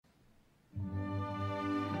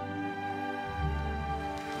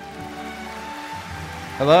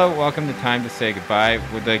Hello, welcome to Time to Say Goodbye.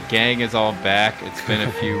 Well, the gang is all back. It's been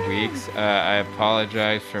a few weeks. I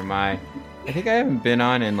apologize for I think I haven't been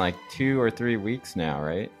on in like 2 or 3 weeks now,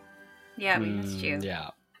 right? Yeah, we missed you.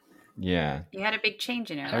 Yeah. You had a big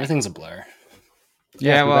change in your life. Everything's a blur.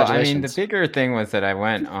 Yeah, well, I mean, the bigger thing was that I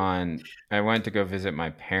went to go visit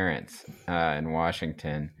my parents in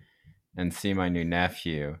Washington and see my new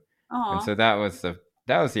nephew. Aww. And so that was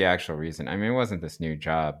the actual reason. I mean, it wasn't this new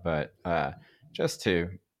job, but just to,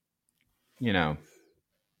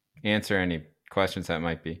 answer any questions that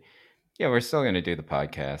might be. Yeah, we're still going to do the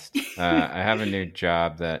podcast. I have a new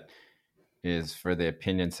job that is for the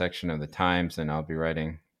opinion section of the Times, and I'll be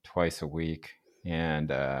writing twice a week. And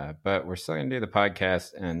but we're still going to do the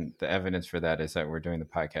podcast, and the evidence for that is that we're doing the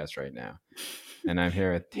podcast right now. And I'm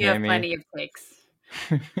here with Tammy. You have plenty of takes.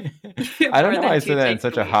 I don't know why I said that in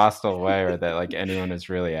such a hostile way, or that like anyone is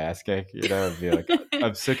really asking. It'd be like,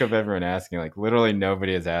 I'm sick of everyone asking. Like literally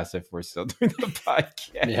nobody has asked if we're still doing the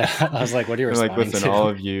podcast. Yeah, I was like, what are you responding like, listen, to?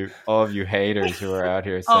 all of you haters who are out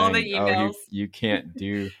here saying, oh, you can't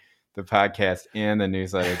do the podcast and the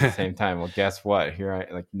newsletter at the same time. Well, guess what?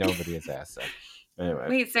 Nobody has asked that. Anyway.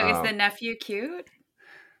 Wait, so is the nephew cute?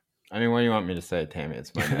 I mean, what do you want me to say, Tammy?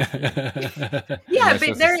 It's my nephew. Yeah,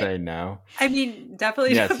 but they're say no. I mean,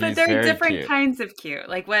 definitely. Yes, but there are different cute. kinds of cute.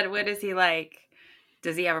 Like, what is he like?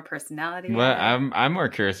 Does he have a personality? Well, I'm more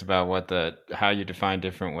curious about how you define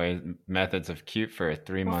different methods of cute for a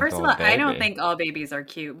 3-month-old First of all, baby. I don't think all babies are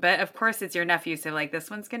cute, but of course it's your nephew, so like this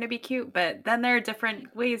one's going to be cute. But then there are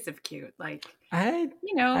different ways of cute. Like I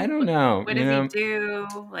don't know. What does he do?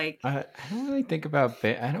 Like I don't really think about.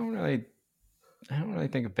 I don't really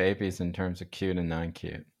think of babies in terms of cute and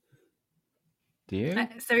non-cute. Do you?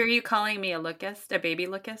 So are you calling me a lookist, a baby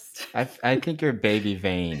lookist? I think you're baby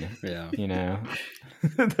vain. Yeah.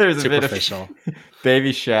 There's a bit of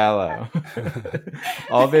baby shallow.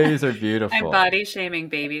 All babies are beautiful. I'm body shaming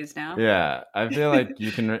babies now. Yeah. I feel like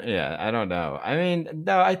you can, I don't know. I mean,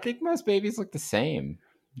 no, I think most babies look the same,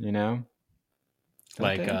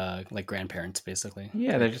 Like grandparents, basically.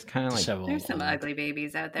 Yeah, they're just kind of like... There's some ugly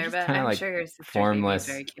babies out there, but I'm sure your sister's formless,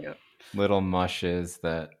 baby is very cute. Little mushes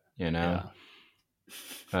that,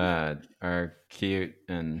 are cute.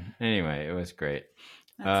 And anyway, it was great.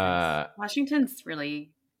 Nice. Washington's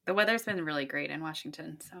the weather's been really great in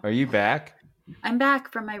Washington. So are you back? I'm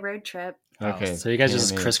back from my road trip. Okay. So you guys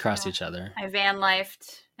just crisscrossed each other. I van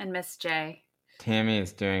lifed and missed Jay. Tammy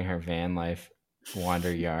is doing her van life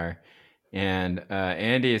wander yar. And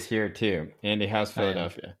Andy is here too. Andy, how's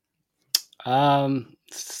Philadelphia?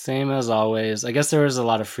 Same as always. I guess there was a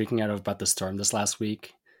lot of freaking out about the storm this last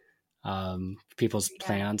week. People's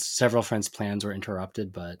plans, several friends' plans were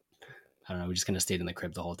interrupted, but I don't know. We just kind of stayed in the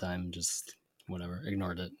crib the whole time, just whatever,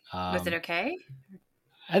 ignored it. Was it okay?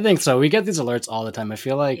 I think so. We get these alerts all the time. I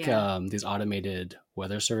feel like these automated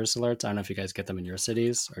weather service alerts, I don't know if you guys get them in your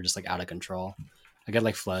cities or just like out of control. I get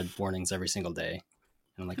like flood warnings every single day.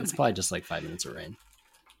 And like, it's probably just like 5 minutes of rain.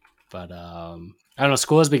 But I don't know.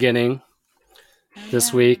 School is beginning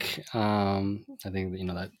this week. I think,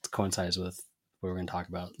 that coincides with what we're going to talk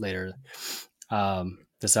about later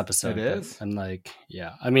this episode. It is? I'm like,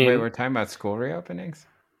 yeah. I mean... Wait, we're talking about school reopenings?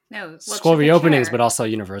 No. School reopenings, but also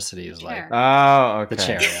universities. Like, oh, okay. The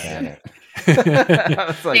chair.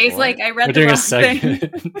 Yeah. Jay's like, I read we're the wrong thing.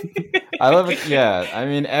 I love it. Yeah. I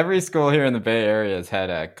mean, every school here in the Bay Area has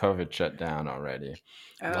had a COVID shutdown already.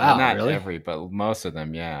 Oh. Wow, not really? every, but most of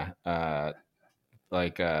them, yeah.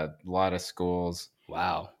 Like a lot of schools.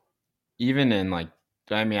 Wow. Even in I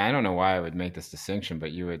don't know why I would make this distinction,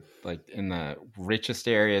 but you would like in the richest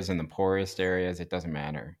areas and the poorest areas, it doesn't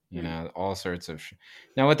matter. All sorts of.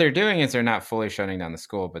 Now, what they're doing is they're not fully shutting down the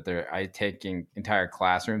school, but they're taking entire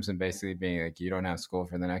classrooms and basically being like, you don't have school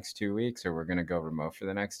for the next 2 weeks, or we're going to go remote for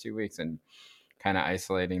the next 2 weeks, and kind of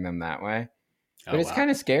isolating them that way. But it's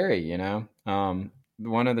kind of scary,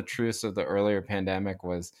 One of the truths of the earlier pandemic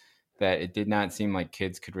was that it did not seem like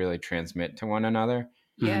kids could really transmit to one another.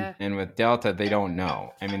 Yeah. And with Delta, they don't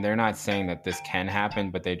know. I mean, they're not saying that this can happen,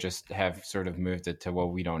 but they just have sort of moved it to, well,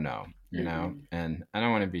 we don't know, And I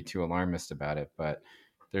don't want to be too alarmist about it, but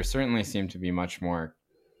there certainly seem to be much more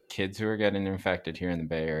kids who are getting infected here in the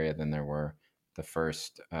Bay Area than there were the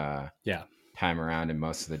first time around, and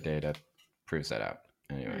most of the data proves that out.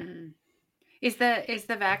 Anyway. Mm-hmm. Is the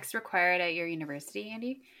vax required at your university,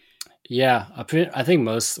 Andy? Yeah, I think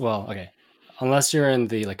unless you're in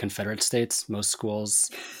the Confederate States, most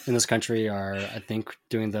schools in this country are, I think,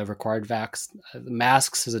 doing the required vax.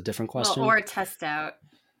 Masks is a different question. Or test out.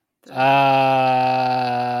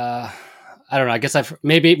 I don't know. I guess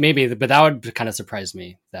maybe, but that would kind of surprise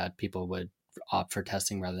me that people would opt for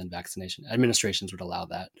testing rather than vaccination. Administrations would allow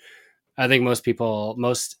that. I think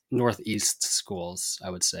most Northeast schools, I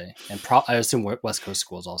would say, and I assume West Coast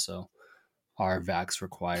schools also are vax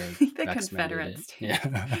required. The vax Confederates. Mandated.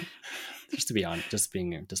 Yeah. Just to be honest, just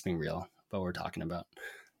being real about what we're talking about.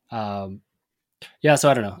 Yeah, so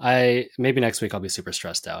I don't know. Maybe next week I'll be super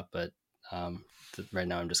stressed out, but right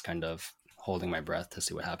now I'm just kind of holding my breath to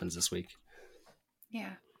see what happens this week.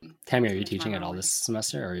 Yeah. Tammy, are you teaching at all this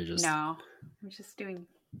semester, or are you just No? I'm just doing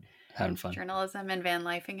having fun? Journalism and van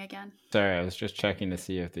lifing again. Sorry, I was just checking to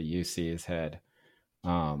see if the UC has had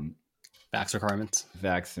vax requirements,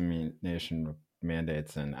 vaccination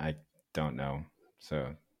mandates, and I don't know.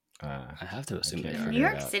 So I have to assume they are. New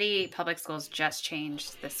York City public schools just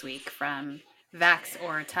changed this week from vax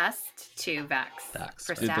or test to vax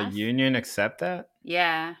for staff. Did the union accept that?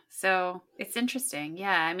 Yeah, so it's interesting.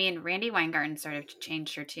 Yeah, I mean, Randy Weingarten sort of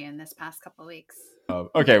changed her tune this past couple of weeks.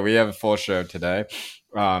 Okay, we have a full show today,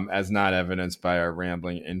 as not evidenced by our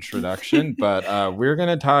rambling introduction. But we're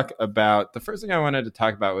going to talk about, the first thing I wanted to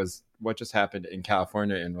talk about was what just happened in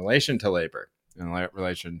California in relation to labor, in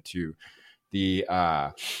relation to the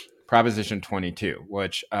Proposition 22,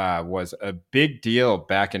 which was a big deal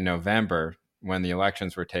back in November when the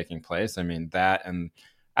elections were taking place. I mean, that, and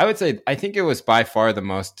I think it was by far the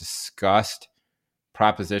most discussed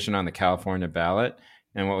proposition on the California ballot.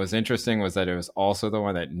 And what was interesting was that it was also the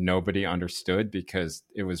one that nobody understood because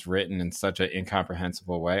it was written in such an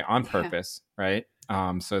incomprehensible way on purpose, right?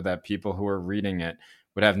 So that people who were reading it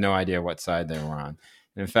would have no idea what side they were on.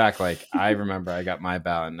 And in fact, like, I remember I got my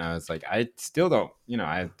ballot and I was like, I still don't,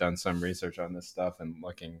 I've done some research on this stuff and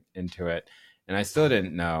looking into it. And I still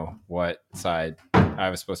didn't know what side I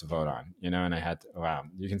was supposed to vote on, and I had to, wow,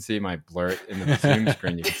 you can see my blur in the Zoom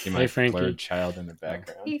screen. You can see my blurred child in the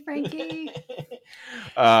background. Hey, Frankie.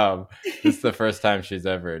 This is the first time she's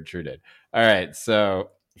ever intruded. All right.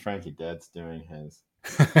 So Frankie Dad's doing his.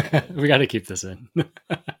 We got to keep this in.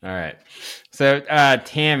 All right. So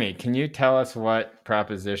Tammy, can you tell us what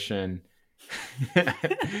proposition?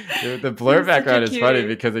 The blur background is funny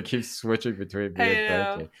because it keeps switching between me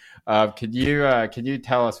and Frankie. Can you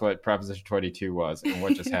tell us what Proposition 22 was and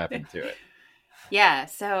what just happened to it? Yeah,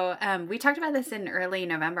 so we talked about this in early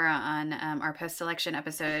November on our post-election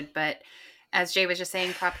episode, but as Jay was just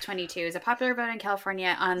saying, Prop 22 is a popular vote in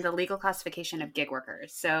California on the legal classification of gig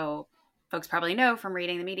workers. So folks probably know from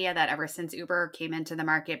reading the media that ever since Uber came into the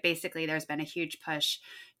market, basically there's been a huge push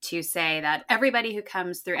to say that everybody who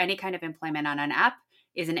comes through any kind of employment on an app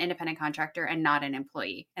is an independent contractor and not an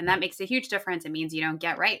employee. And that makes a huge difference. It means you don't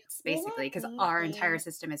get rights, basically, because our entire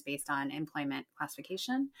system is based on employment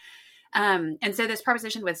classification. And so this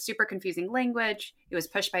proposition was super confusing language. It was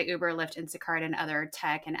pushed by Uber, Lyft, Instacart, and other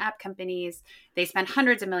tech and app companies. They spent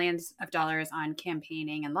hundreds of millions of dollars on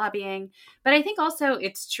campaigning and lobbying. But I think also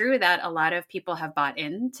it's true that a lot of people have bought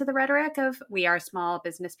into the rhetoric of we are small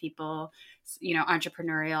business people,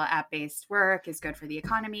 entrepreneurial app-based work is good for the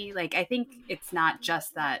economy. Like, I think it's not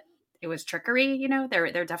just that it was trickery,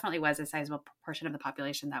 there definitely was a sizable portion of the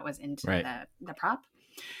population that was into the prop.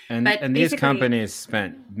 And these companies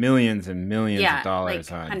spent millions and millions of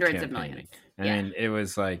dollars on hundreds campaigning. of millions. I mean, it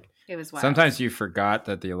was like, it was wild. Sometimes you forgot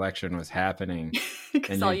that the election was happening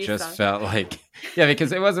and you just saw. felt like,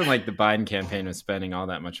 because it wasn't like the Biden campaign was spending all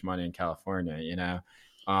that much money in California,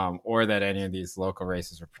 or that any of these local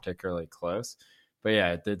races were particularly close. But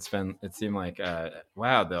yeah, it seemed like,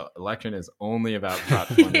 wow, the election is only about Prop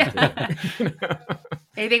 22.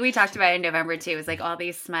 I think we talked about it in November too. It was like all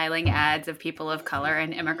these smiling ads of people of color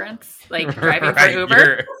and immigrants like driving for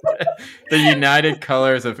Uber. The united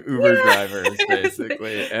colors of Uber drivers,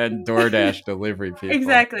 basically, and DoorDash delivery people.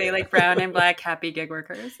 Exactly, like brown and black happy gig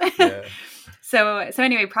workers. Yeah. So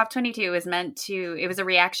anyway, Prop 22 was it was a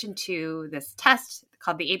reaction to this test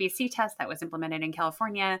called the ABC test that was implemented in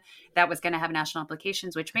California that was going to have national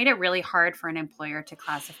implications, which made it really hard for an employer to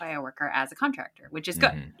classify a worker as a contractor, which is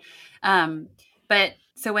good. But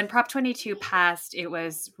so when Prop 22 passed, it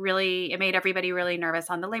made everybody really nervous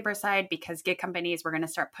on the labor side because gig companies were going to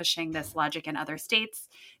start pushing this logic in other states.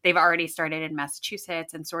 They've already started in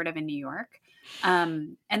Massachusetts and sort of in New York.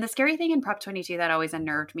 And the scary thing in Prop 22 that always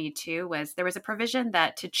unnerved me too was there was a provision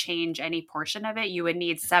that to change any portion of it, you would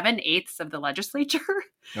need 7/8 of the legislature.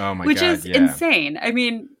 Oh my God, which is insane. I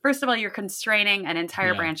mean, first of all, you're constraining an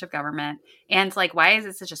entire branch of government. And like, why is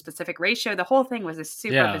it such a specific ratio? The whole thing was a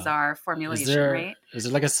super bizarre formulation, right? Is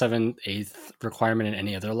there like a 7/8 requirement in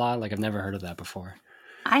any other law? Like, I've never heard of that before.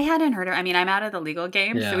 I hadn't heard of. I mean, I'm out of the legal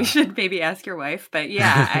game, so we should maybe ask your wife. But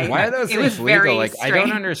yeah, why are those things legal? Like, strange. I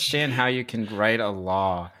don't understand how you can write a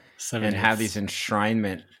law and have these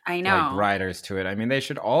enshrinement like riders to it. I mean, they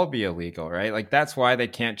should all be illegal, right? Like that's why they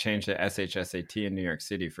can't change the SHSAT in New York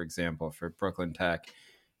City, for example, for Brooklyn Tech,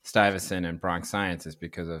 Stuyvesant, and Bronx Science is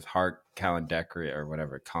because of Hart calendaria or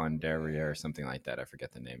whatever, calendaria or something like that. I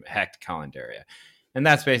forget the name. Hecht calendaria. And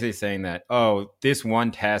that's basically saying that, oh, this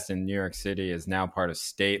one test in New York City is now part of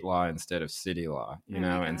state law instead of city law, you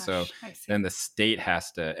know? And so then the state has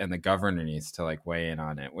to, and the governor needs to like weigh in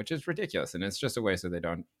on it, which is ridiculous. And it's just a way so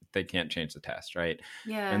they can't change the test, right?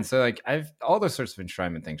 Yeah. And so like all those sorts of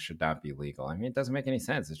enshrinement things should not be legal. I mean, it doesn't make any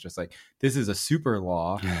sense. It's just like, this is a super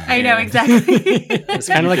law. I know, exactly. It's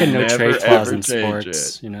kind of like a no trade clause in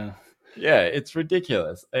sports, you know? Yeah, it's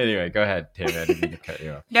ridiculous. Anyway, go ahead, Tim. I didn't mean to cut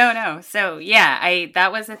you off. No. So yeah,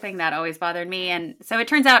 that was the thing that always bothered me. And so it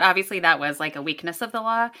turns out, obviously, that was like a weakness of the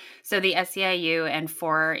law. So the SEIU and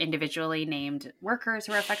 4 individually named workers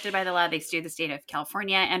who were affected by the law, they sued the state of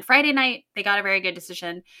California. And Friday night, they got a very good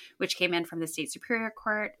decision, which came in from the state Superior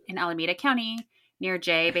Court in Alameda County near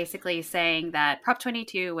Jay, basically saying that Prop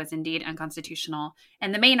 22 was indeed unconstitutional.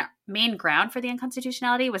 And the main ground for the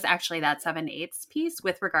unconstitutionality was actually that 7/8 piece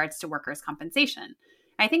with regards to workers' compensation.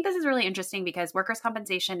 I think this is really interesting because workers'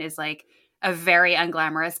 compensation is like a very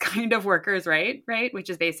unglamorous kind of workers' right?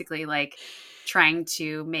 Which is basically like trying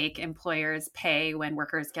to make employers pay when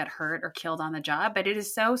workers get hurt or killed on the job. But it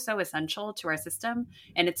is so essential to our system.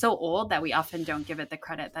 And it's so old that we often don't give it the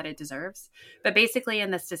credit that it deserves. But basically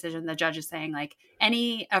in this decision, the judge is saying like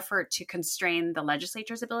any effort to constrain the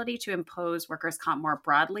legislature's ability to impose workers' comp more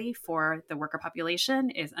broadly for the worker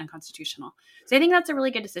population is unconstitutional. So I think that's a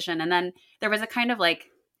really good decision. And then there was a kind of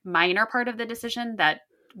like minor part of the decision that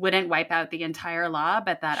wouldn't wipe out the entire law,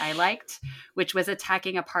 but that I liked, which was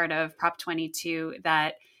attacking a part of Prop 22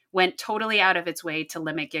 that went totally out of its way to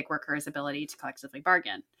limit gig workers' ability to collectively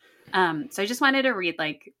bargain. So I just wanted to read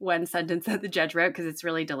like one sentence that the judge wrote because it's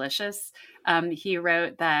really delicious. He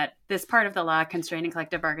wrote that this part of the law constraining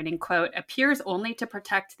collective bargaining, quote, appears only to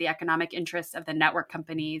protect the economic interests of the network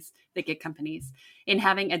companies, the gig companies, in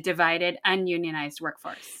having a divided, ununionized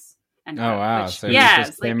workforce. Oh wow! So you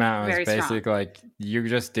just came out as basically like you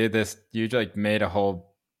just did this. You like made a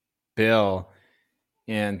whole bill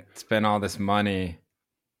and spent all this money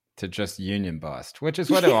to just union bust, which is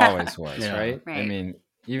what it always was, right? I mean,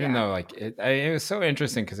 even though like it was so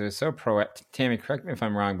interesting because it was so Tammy, correct me if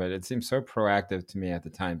I'm wrong, but it seemed so proactive to me at the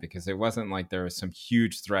time because it wasn't like there was some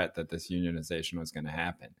huge threat that this unionization was going to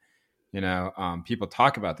happen. You know, people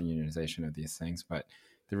talk about the unionization of these things, but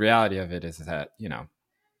the reality of it is that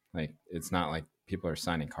like it's not like people are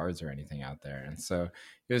signing cards or anything out there. And so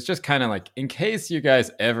it was just kind of like, in case you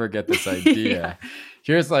guys ever get this idea,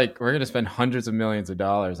 here's like, we're going to spend hundreds of millions of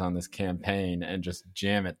dollars on this campaign and just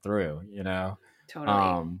jam it through, Totally.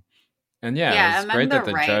 And it's great that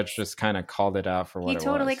the judge just kind of called it out for what it was. He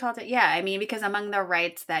totally called it. Yeah. I mean, because among the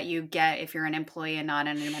rights that you get if you're an employee and not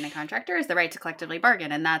an independent contractor is the right to collectively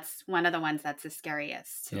bargain. And that's one of the ones that's the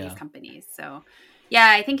scariest to these companies. So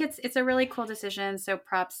yeah, I think it's a really cool decision. So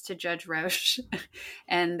props to Judge Roche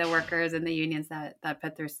and the workers and the unions that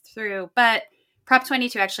put this through. But Prop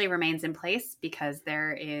 22 actually remains in place because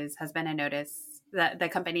has been a notice that the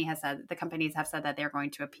companies have said that they're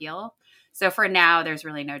going to appeal. So for now, there's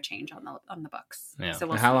really no change on the books. Yeah. So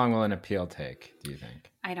how long will an appeal take, do you think?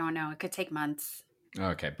 I don't know. It could take months.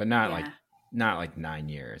 Okay, but not like 9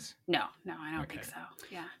 years. No, I don't think so.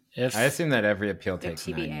 Yeah. I assume that every appeal takes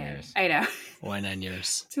 9 years. I know. Why 9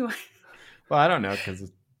 years? Well, I don't know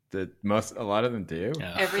because a lot of them do.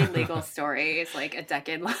 Yeah. Every legal story is like a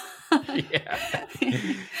decade long.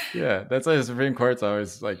 Yeah. That's why the Supreme Court's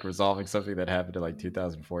always like resolving something that happened in like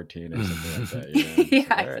 2014 or something like that.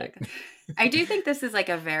 Exactly. Right. I do think this is like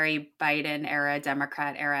a very Biden era,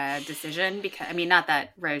 Democrat era decision because, I mean, not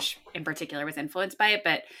that Roche in particular was influenced by it,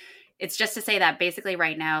 but it's just to say that basically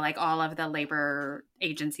right now, like all of the labor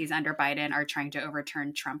agencies under Biden are trying to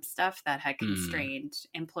overturn Trump stuff that had constrained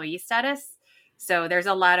employee status. So there's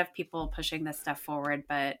a lot of people pushing this stuff forward.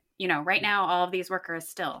 But, right now, all of these workers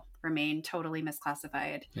still remain totally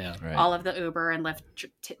misclassified. Yeah, right. All of the Uber and Lyft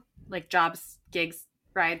like jobs, gigs,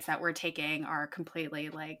 rides that we're taking are completely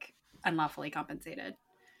like unlawfully compensated.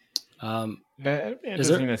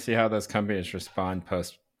 Interesting to see how those companies respond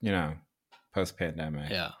post pandemic.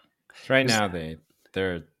 Yeah. Right now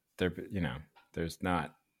they're there's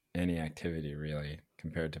not any activity really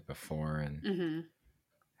compared to before, and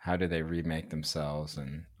how do they remake themselves?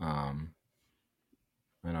 And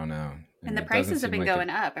I don't know. And the prices have been going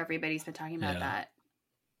up. Everybody's been talking about that.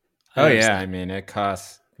 Oh yeah, I mean it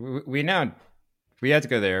costs. We had to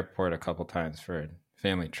go to the airport a couple times for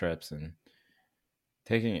family trips, and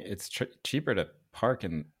it's cheaper to park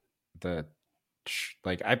in the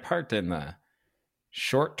like I parked in the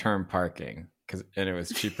short-term parking and it was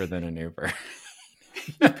cheaper than an Uber.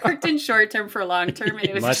 You parked in short term for long term, and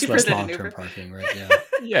it was much cheaper less than an long-term Uber. parking, right? Yeah.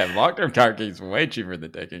 Yeah, long-term parking is way cheaper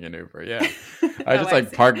than taking an Uber. Yeah, I just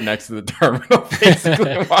see. parked next to the terminal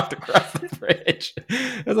basically and walked across the bridge.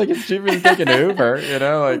 I was like, it's cheaper than taking an Uber, and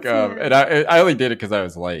I only did it because I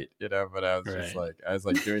was late, but I was just I was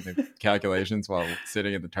doing the calculations while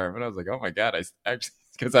sitting in the terminal. I was like, oh my God, I actually,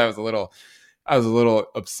 because I was a little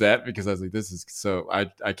upset because I was like, this is so, I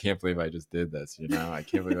can't believe I just did this, I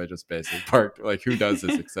can't believe I just basically parked. Like, who does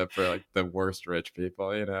this except for like the worst rich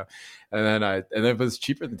people, and then it was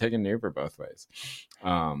cheaper than taking an Uber both ways.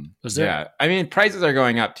 Yeah, I mean, prices are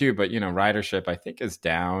going up too, but ridership I think is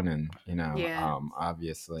down, and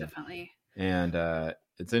obviously definitely. And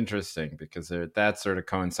it's interesting because that sort of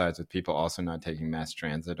coincides with people also not taking mass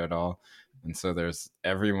transit at all, and so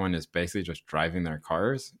everyone is basically just driving their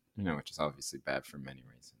cars, which is obviously bad for many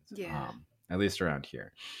reasons. Yeah. At least around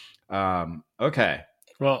here. Okay.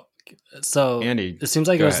 Well, so Andy, it seems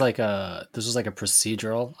like it was this was like a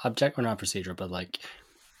procedural object, or not procedural, but like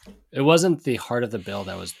it wasn't the heart of the bill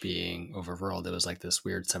that was being overruled. It was like this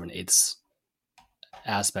weird 7/8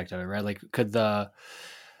 aspect of it, right? Like could the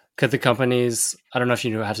companies, I don't know if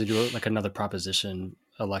you have to do like another proposition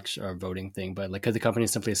election or voting thing, but like could the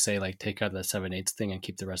companies simply say like take out the 7/8 thing and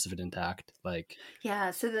keep the rest of it intact? Like,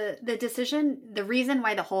 yeah, so the decision, the reason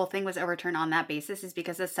why the whole thing was overturned on that basis is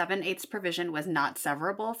because the 7/8 provision was not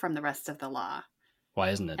severable from the rest of the law.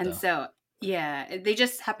 Why isn't it? And so yeah, they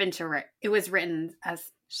just happened to it was written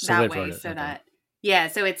as that way, so that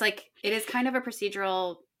so it's like it is kind of a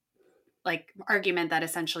procedural like argument that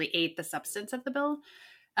essentially ate the substance of the bill.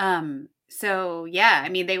 So yeah, I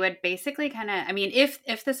mean, they would basically kind of, I mean,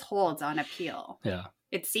 if this holds on appeal,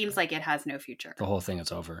 it seems like it has no future. The whole thing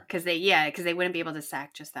is over. Because they wouldn't be able to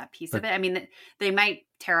sack just that piece of it. I mean, they might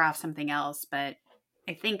tear off something else, but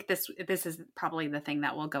I think this is probably the thing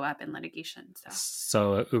that will go up in litigation.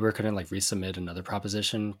 So Uber couldn't like resubmit another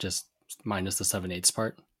proposition just minus the 7/8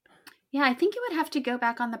 part? Yeah, I think it would have to go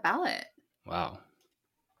back on the ballot. Wow.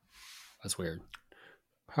 That's weird.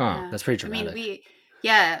 Huh. That's pretty dramatic.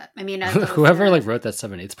 I mean, whoever like wrote that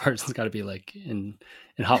 7/8 part has got to be like in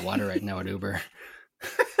hot water right now at Uber.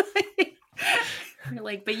 You're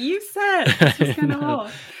like, but you said this was kind of whole.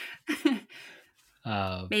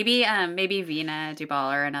 Maybe Vina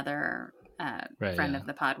Dubal or another friend of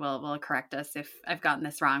the pod will correct us if I've gotten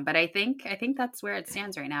this wrong. But I think that's where it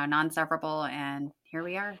stands right now, non-severable, and here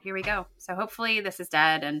we are. Here we go. So hopefully this is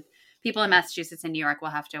dead, and people in Massachusetts and New York will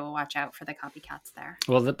have to watch out for the copycats there.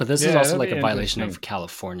 Well, but this is also like a violation of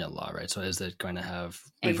California law, right? So is it going to have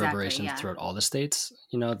reverberations throughout all the states?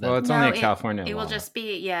 Well, it's only a California law. It will just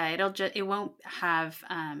be, it won't have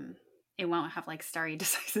like stare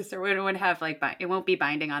decisis, or it won't have like, it won't be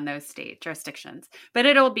binding on those state jurisdictions, but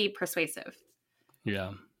it'll be persuasive.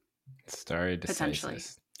 Yeah. Stare decisis. Potentially.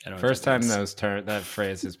 First time that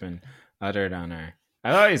phrase has been uttered on our...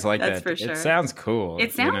 I always like that. For sure. It sounds cool.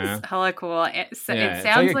 It sounds hella cool. It sounds it's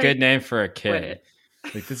like a good name for a kid.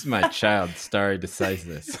 Like, this is my child, stare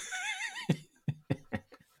decisis.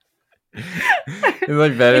 It's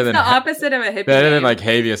like better than the opposite of a hippie. Better name. than like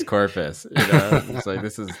habeas corpus. It's like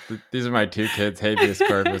these are my two kids, habeas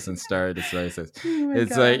corpus and stare decisis.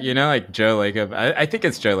 It's God. Like like Joe Lacob. I think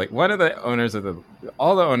it's Joe. Like one of the owners of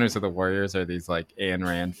all the owners of the Warriors are these like Ayn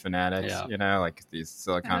Rand fanatics. Like these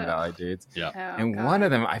Silicon Valley dudes. Yeah. And God. One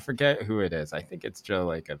of them, I forget who it is. I think it's Joe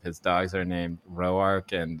Lacob. His dogs are named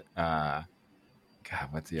Roark and God,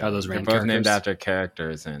 what's the other? They're both characters? Named after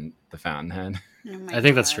characters in The Fountainhead. Oh I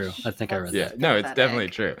think that's true. I think I read that. Yeah, no, it's definitely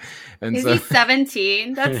true. And is he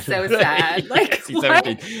 17? That's so sad. Like, he's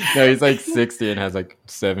 17. No, he's like 60 and has like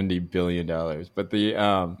 $70 billion. But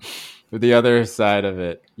the other side of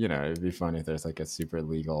it, it'd be funny if there's like a super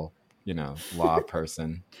legal, law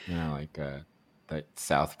person, like that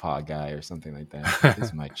Southpaw guy or something like that. This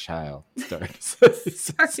is my child. Sorry.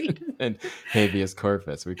 And habeas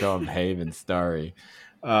corpus. We call him Have and Starry.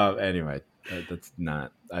 Anyway. That's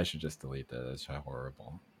not. I should just delete that. That's a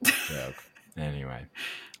horrible joke. Anyway,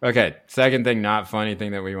 okay. Second thing, not funny thing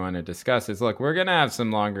that we want to discuss is, look, we're gonna have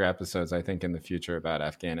some longer episodes, I think, in the future about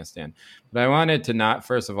Afghanistan. But I wanted to not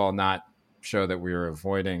show that we were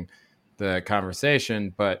avoiding the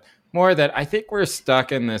conversation, but more that I think we're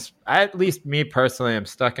stuck in this. At least me personally, I'm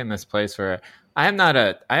stuck in this place where I am not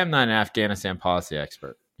an Afghanistan policy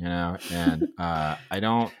expert, and I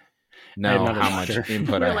don't know how much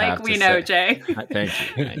input I have. We know, Jay.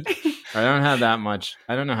 Thank you. I don't have that much.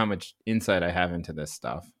 I don't know how much insight I have into this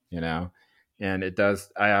stuff, and it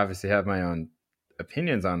does. I obviously have my own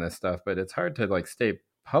opinions on this stuff, but it's hard to like stay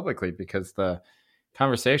publicly because the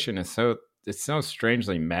conversation is it's so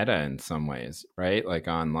strangely meta in some ways, right? Like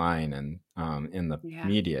online and in the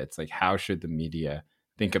media. It's like, how should the media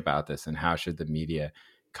think about this, and how should the media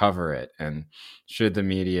cover it, and should the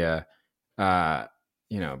media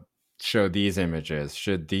show these images,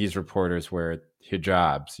 should these reporters wear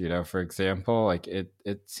hijabs, for example? Like it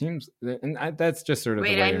seems, and that's just sort of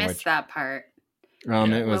the way I missed that part.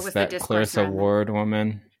 It was that Clarissa Ward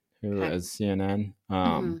woman who was CNN.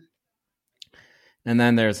 And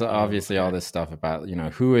then there's obviously all this stuff about,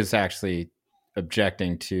 who is actually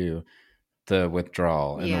objecting to the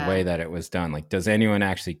withdrawal and the way that it was done. Like, does anyone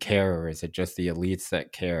actually care, or is it just the elites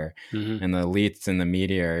that care? And the elites in the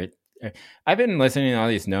media I've been listening to all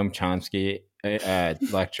these Noam Chomsky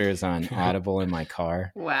lectures on Audible in my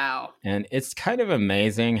car. Wow. And it's kind of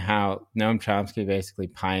amazing how Noam Chomsky basically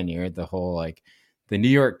pioneered the whole, like, the New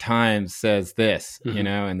York Times says this,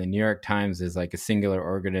 and the New York Times is like a singular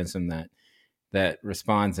organism that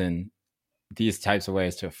responds in these types of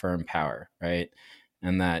ways to affirm power, right?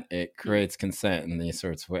 And that it creates consent in these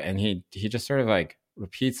sorts of ways. And he just sort of like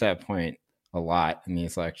repeats that point a lot in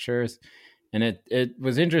these lectures. And it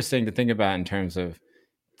was interesting to think about in terms of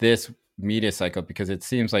this media cycle, because it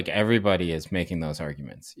seems like everybody is making those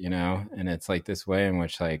arguments, and it's like this way in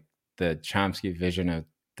which, like, the Chomsky vision of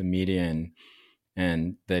the media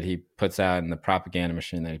and that he puts out in the propaganda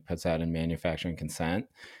machine that he puts out in Manufacturing Consent,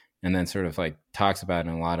 and then sort of like talks about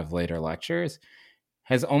in a lot of later lectures,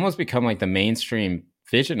 has almost become like the mainstream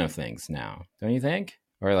vision of things now, don't you think?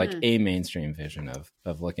 Or like a mainstream vision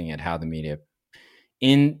of looking at how the media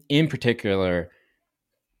in particular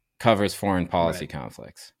covers foreign policy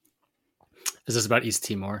conflicts. Is this about East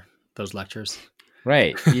Timor, those lectures?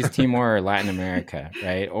 Right. East Timor or Latin America,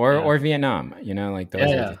 right? Or Vietnam, like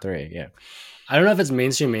those are the three. Yeah. I don't know if it's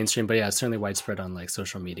mainstream, but it's certainly widespread on like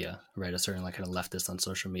social media, right? A certain like kind of leftist on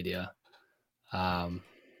social media.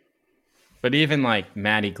 But even like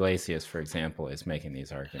Matt Iglesias, for example, is making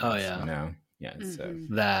these arguments. Oh yeah. Yeah. So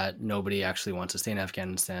that nobody actually wants to stay in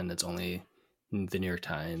Afghanistan. It's only the New York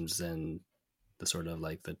Times and the sort of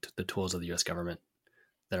like the tools of the U.S. government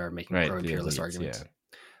that are making pro-imperialist arguments. Yeah.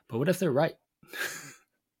 But what if they're right?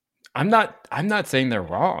 I'm not saying they're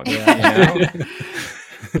wrong.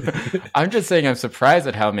 I'm just saying I'm surprised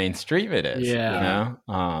at how mainstream it is. Yeah.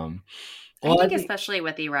 I think especially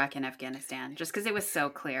with Iraq and Afghanistan, just because it was so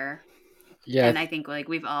clear. Yeah. And I think like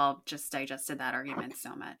we've all just digested that argument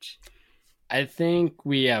so much. I think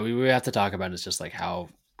we have to talk about is just like how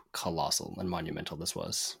colossal and monumental this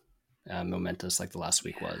was, momentous like the last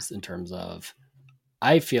week was, in terms of,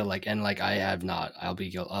 I feel like, and like I have not,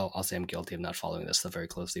 I'll say I'm guilty of not following this stuff very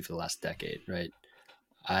closely for the last decade, right?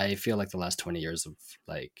 I feel like the last 20 years of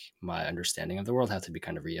like my understanding of the world have to be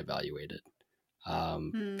kind of reevaluated.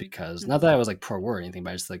 Because not that I was like pro-war or anything, but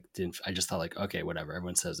I just like I just thought like, okay, whatever,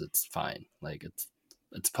 everyone says it's fine, like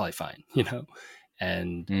it's probably fine,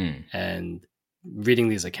 and reading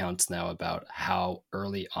these accounts now about how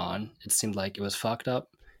early on it seemed like it was fucked up,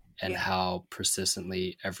 and how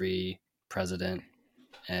persistently every president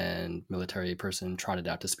and military person trotted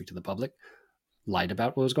out to speak to the public lied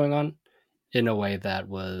about what was going on in a way that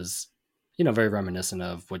was, very reminiscent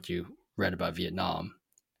of what you read about Vietnam.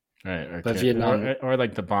 Right. Okay. But Vietnam, or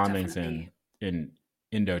like the bombings in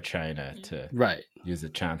Indochina, to use the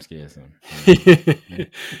Chomskyism.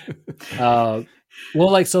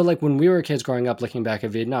 Well, like, so like when we were kids growing up, looking back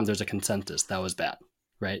at Vietnam, there's a consensus that was bad,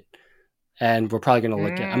 right? And we're probably going to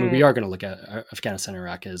look at, we are going to look at Afghanistan and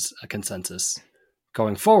Iraq as a consensus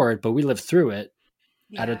going forward, but we lived through it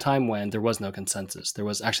at a time when there was no consensus. There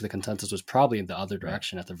was actually, the consensus was probably in the other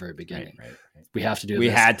direction at the very beginning. Right. We have to do this. We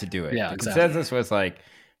had to do it. Yeah, the exactly. Consensus was like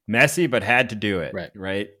messy, but had to do it.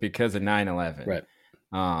 Right. Because of 9/11. Right.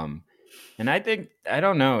 And I think, I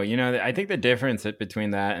don't know, I think the difference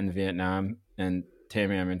between that and Vietnam, and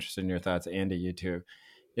Tammy, I'm interested in your thoughts, Andy, you too,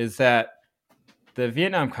 is that the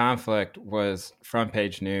Vietnam conflict was front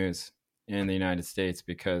page news in the United States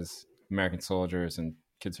because American soldiers and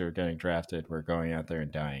kids who were getting drafted were going out there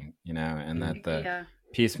and dying, and that the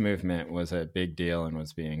peace movement was a big deal and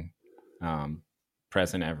was being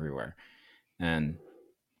present everywhere. And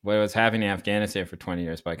what was happening in Afghanistan for 20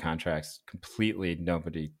 years, by contrast, completely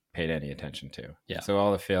nobody paid any attention to. Yeah. So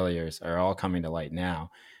all the failures are all coming to light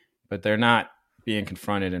now, but they're not being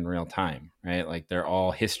confronted in real time, right? Like they're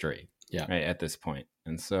all history, right, at this point.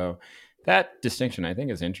 And so that distinction, I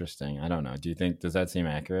think, is interesting. I don't know. Does that seem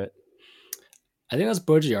accurate? I think that's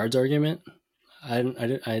Baudrillard's argument. I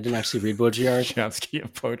didn't actually read Baudrillard. Chomsky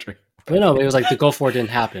of poetry. But no, it was like the Gulf War didn't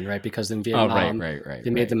happen, right? Because in Vietnam, right. they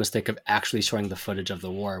made the mistake of actually showing the footage of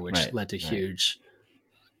the war, which led to huge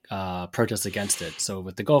protests against it. So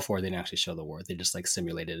with the Gulf War, they didn't actually show the war; they just like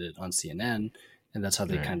simulated it on CNN, and that's how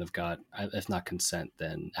they kind of got, if not consent,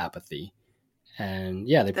 then apathy. And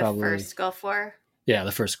yeah, they probably first Gulf War. Yeah,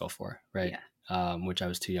 the first Gulf War, right? Yeah. Which I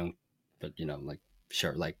was too young, but like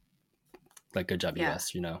sure, like good job,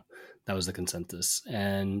 US. That was the consensus,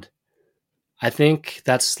 and I think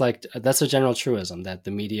that's a general truism that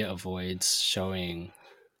the media avoids showing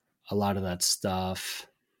a lot of that stuff.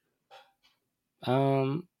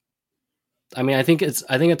 I mean, I think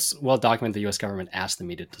it's well documented the U.S. government asked the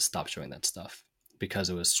media to stop showing that stuff because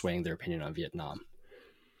it was swaying their opinion on Vietnam.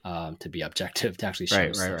 To be objective, to actually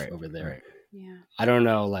show stuff over there. Right. Yeah. I don't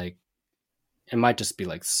know, like it might just be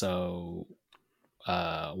like so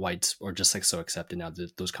white or just like so accepted now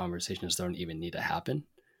that those conversations don't even need to happen.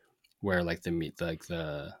 Where like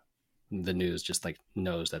the news just like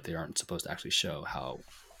knows that they aren't supposed to actually show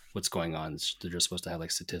what's going on. They're just supposed to have like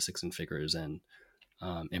statistics and figures and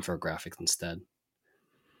infographics instead.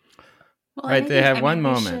 Well, right. They have one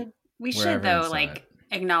moment. We should though, like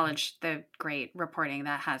acknowledge the great reporting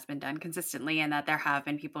that has been done consistently, and that there have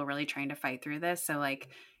been people really trying to fight through this. So like,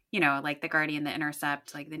 like The Guardian, The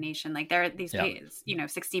Intercept, like The Nation, like there are these pages,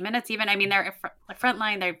 60 Minutes even. I mean, they're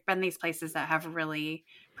frontline. There've been these places that have really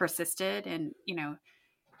persisted and,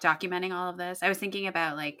 documenting all of this. I was thinking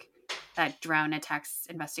about like that drone attacks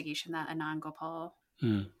investigation that Anand Gopal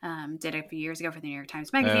did a few years ago for the New York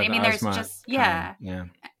Times Magazine. I mean, there's just, and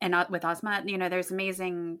with Osmat, there's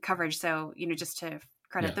amazing coverage. So, just to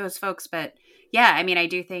credit those folks. But yeah, I mean, I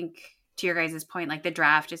do think, to your guys' point, like the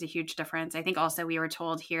draft is a huge difference. I think also we were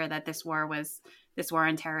told here that this war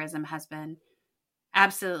on terrorism has been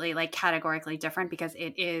absolutely like categorically different because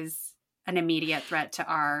it is an immediate threat to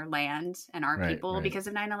our land and our people because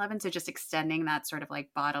of 9/11. So just extending that sort of like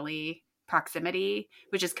bodily proximity,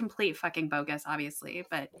 which is complete fucking bogus, obviously.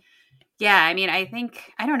 But yeah, I mean, I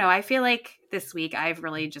don't know. I feel like this week I've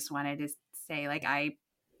really just wanted to say, like, I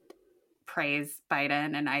praise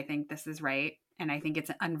Biden and I think this is right. And I think it's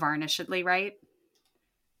unvarnishedly right.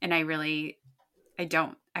 And I think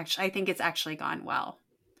it's actually gone well.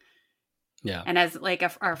 Yeah. And as like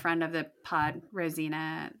our friend of the pod,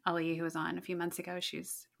 Rosina Ali, who was on a few months ago,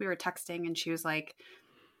 we were texting and she was like,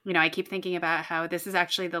 I keep thinking about how this is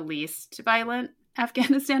actually the least violent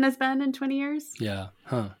Afghanistan has been in 20 years. Yeah.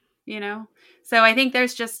 Huh. So I think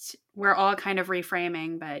we're all kind of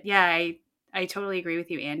reframing, but yeah, I totally agree with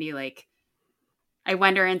you, Andy. Like, I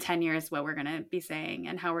wonder in 10 years what we're going to be saying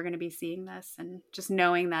and how we're going to be seeing this. And just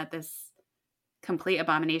knowing that this complete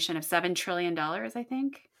abomination of $7 trillion, I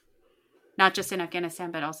think, not just in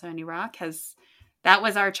Afghanistan, but also in Iraq, that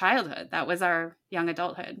was our childhood. That was our young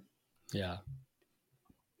adulthood. Yeah.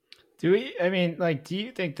 Do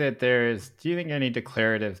you think any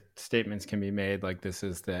declarative statements can be made like this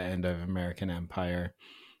is the end of American empire,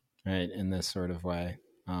 right? In this sort of way,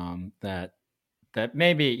 that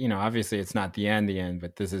maybe, obviously it's not the end,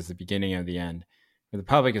 but this is the beginning of the end, where the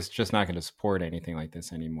public is just not going to support anything like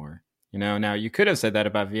this anymore. Now you could have said that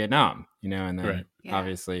about Vietnam, and then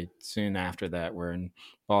obviously soon after that, we're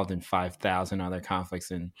involved in 5,000 other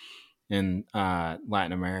conflicts in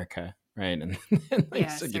Latin America. Right. And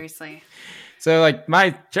seriously. So like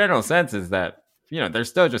my general sense is that, they're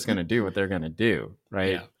still just going to do what they're going to do.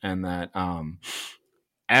 Right. Yeah. And that,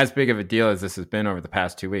 as big of a deal as this has been over the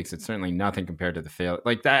past 2 weeks, it's certainly nothing compared to the fail.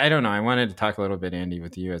 Like that, I don't know. I wanted to talk a little bit, Andy,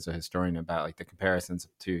 with you as a historian about like the comparisons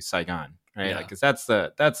to Saigon, right? Yeah. Like, cause that's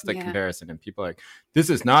the comparison, and people are like, this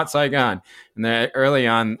is not Saigon. And then early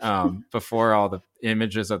on, before all the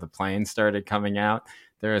images of the plane started coming out,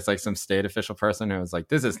 there was like some state official person who was like,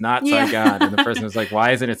 this is not Saigon. And the person was like,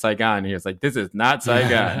 why isn't it Saigon? And he was like, this is not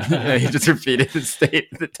Saigon. And he just repeated the state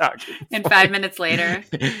of the talking. And 5 minutes later,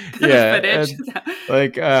 footage.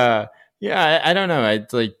 I don't know.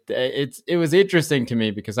 It's like, it was interesting to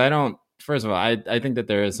me because first of all, I think that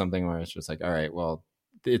there is something where it's just like, all right, well,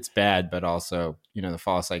 it's bad, but also, the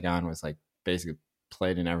fall of Saigon was like basically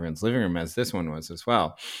played in everyone's living room, as this one was as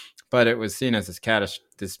well. But it was seen as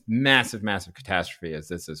this massive, massive catastrophe as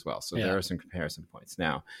this as well. So there are some comparison points.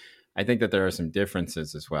 Now, I think that there are some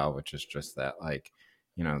differences as well, which is just that, like,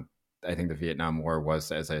 I think the Vietnam War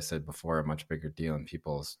was, as I said before, a much bigger deal in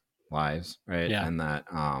people's lives, right? Yeah. And that,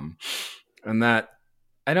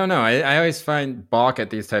 I don't know. I always balk at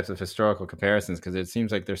these types of historical comparisons because it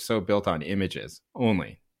seems like they're so built on images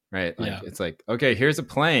only. Right. Like It's like, okay, here's a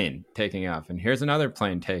plane taking off and here's another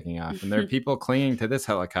plane taking off. And there are people clinging to this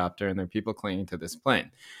helicopter and there are people clinging to this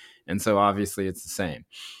plane. And so obviously it's the same.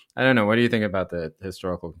 I don't know. What do you think about the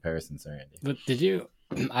historical comparisons there, Andy? But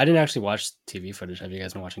I didn't actually watch TV footage. Have you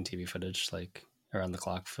guys been watching TV footage like around the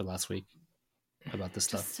clock for last week? about this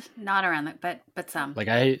stuff. Just not around that, but some. Like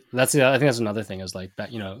I think that's another thing is like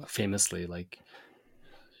that, you know, famously, like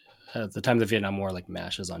at the time of the Vietnam War, like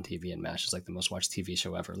MASH is on TV, and MASH is like the most watched TV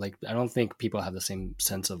show ever. Like I don't think people have the same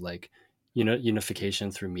sense of like, you know, unification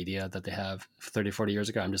through media that they have 30, 40 years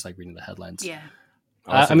ago. I'm just like reading the headlines. Yeah.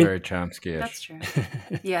 Also I mean, very Chomsky-ish. That's true.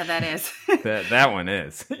 Yeah, that is. that one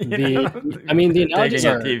is. The analogies taking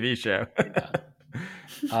are a TV show.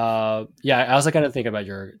 Yeah, I also kind of think about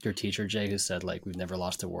your teacher Jay, who said like we've never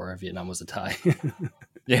lost a war. Vietnam was a tie.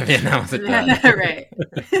 Yeah, Vietnam was a tie. Right.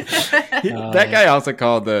 That guy also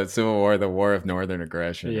called the Civil War the War of Northern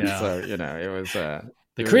Aggression. Yeah. So it was.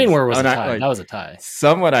 The Korean War was a tie. like, that was a tie.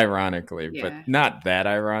 Somewhat ironically, Yeah. but not that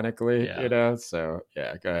ironically. Yeah. So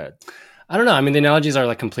yeah, go ahead. I don't know. I mean, the analogies are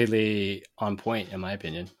like completely on point, in my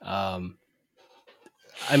opinion.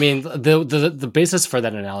 I mean, the basis for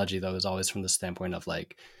that analogy, though, is always from the standpoint of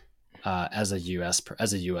like, as a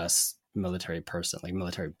U.S. military person, like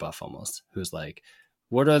military buff almost, who's like,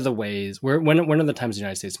 what are the ways? When are the times the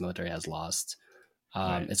United States military has lost?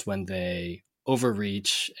 Right. It's when they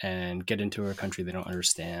overreach and get into a country they don't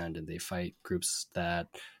understand, and they fight groups that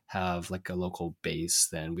have like a local base.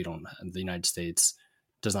 Then the United States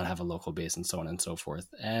does not have a local base, and so on and so forth.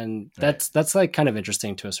 And that's like kind of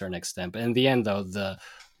interesting to a certain extent. But in the end, though, the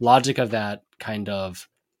logic of that kind of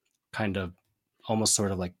almost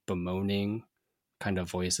sort of like bemoaning kind of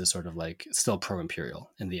voice is sort of like still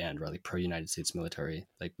pro-imperial in the end, right? Like pro-United States military.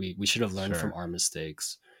 Like we should have learned from our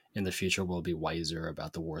mistakes. In the future, we'll be wiser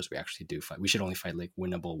about the wars we actually do fight. We should only fight like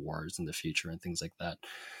winnable wars in the future and things like that.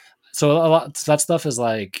 So that stuff is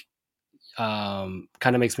like, kind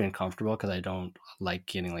of makes me uncomfortable because I don't like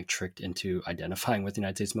getting like tricked into identifying with the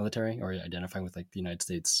United States military or identifying with like the United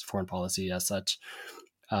States foreign policy as such.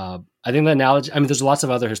 I think the analogy, I mean, there's lots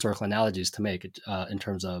of other historical analogies to make in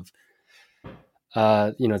terms of,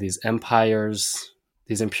 these empires,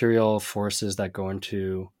 these imperial forces that go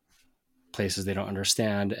into places they don't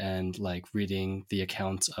understand, and like reading the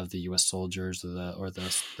accounts of the U.S. soldiers or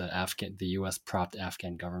the U.S. propped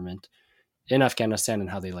Afghan government in Afghanistan, and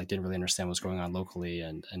how they like didn't really understand what's going on locally,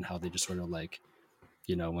 and how they just sort of like,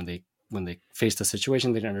 you know, when they faced a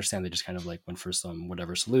situation they didn't understand, they just kind of like went for some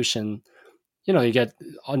whatever solution. You know, you get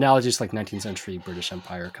analogies like 19th century British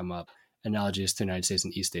Empire come up, analogies to the United States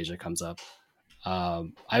and East Asia comes up.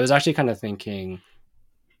 I was actually kind of thinking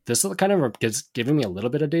this kind of is giving me a little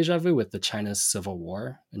bit of deja vu with the China Civil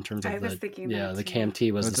War in terms of the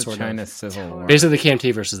KMT was the sort China of Civil War. Basically the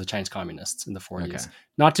KMT versus the Chinese communists in the 40s. Okay.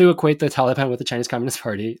 Not to equate the Taliban with the Chinese Communist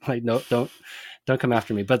Party, like no, don't come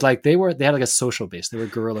after me. But like they had like a social base. They were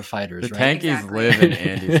guerrilla fighters. The right? tankies live in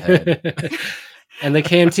Andy's head. And the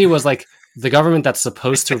KMT was like the government that's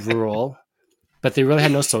supposed to rule, but they really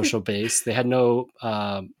had no social base. They had no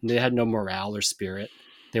morale or spirit.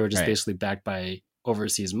 They were just basically backed by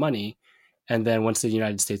overseas money. And then once the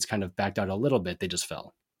United States kind of backed out a little bit, they just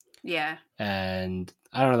fell. Yeah. And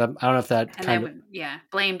I don't know if that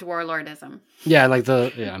blamed warlordism. Yeah, like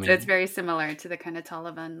I mean, so it's very similar to the kind of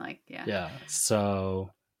Taliban, like Yeah.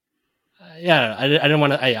 So I didn't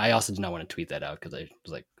want to. I also did not want to tweet that out because I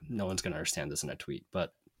was like, no one's going to understand this in a tweet.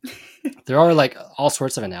 But there are like all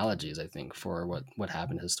sorts of analogies, I think, for what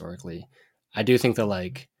happened historically. I do think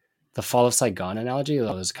the fall of Saigon analogy,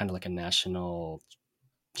 though, is kind of like a national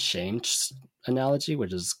shame analogy,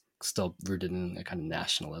 which is still rooted in a kind of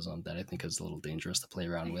nationalism that I think is a little dangerous to play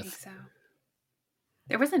around with. I think so.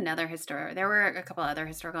 There was there were a couple other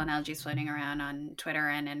historical analogies floating around on Twitter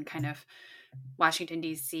and kind of Washington,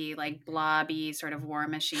 D.C., like blobby sort of war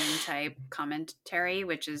machine type commentary,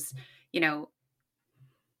 which is, you know,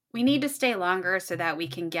 we need to stay longer so that we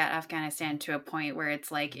can get Afghanistan to a point where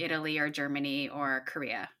it's like Italy or Germany or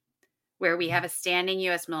Korea, where we have a standing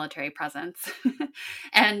U.S. military presence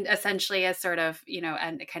and essentially a sort of, you know,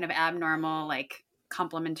 a kind of abnormal, like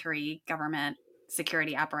complementary government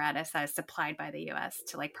security apparatus that is supplied by the U.S.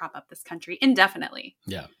 to like prop up this country indefinitely.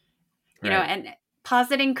 Yeah. You know, and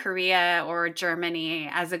positing Korea or Germany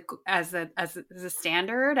as a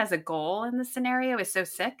standard, as a goal in this scenario is so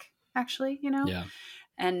sick, actually, you know? Yeah.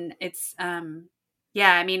 And it's, I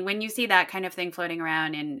mean, when you see that kind of thing floating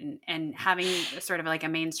around and having sort of like a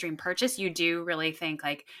mainstream purchase, you do really think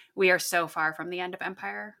like we are so far from the end of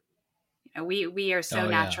empire. You know, we are so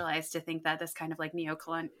naturalized to think that this kind of like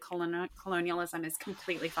neo-colonialism is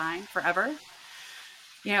completely fine forever.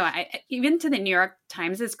 You know, even to the New York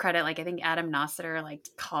Times' credit, like I think Adam Nossiter like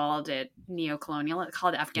called it neo-colonial,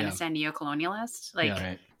 called Afghanistan neo-colonialist.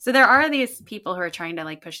 Like, so there are these people who are trying to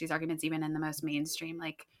like push these arguments even in the most mainstream,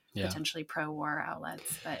 like potentially pro-war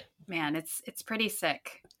outlets. But man, it's pretty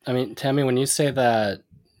sick. I mean, Tammy, when you say that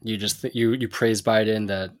you praise Biden,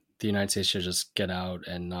 that the United States should just get out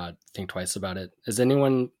and not think twice about it. Is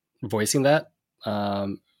anyone voicing that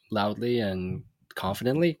loudly and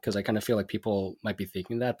confidently? Because I kind of feel like people might be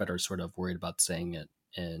thinking that, but are sort of worried about saying it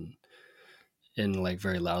in like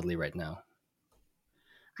very loudly right now.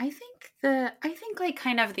 I think like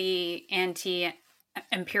kind of the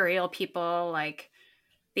anti-imperial people, like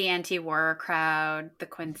the anti-war crowd, the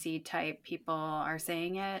Quincy type people are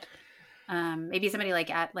saying it. Maybe somebody like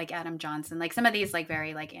Adam Johnson, like some of these like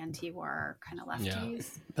very like anti-war kind of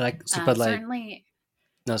lefties. Yeah. But certainly.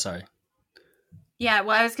 No, sorry. Yeah,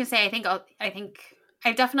 well, I was gonna say I think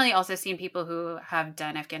I've definitely also seen people who have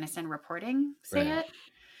done Afghanistan reporting say it.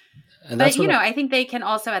 And but I think they can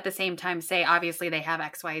also at the same time say obviously they have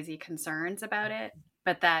XYZ concerns about it,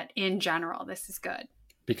 but that in general this is good.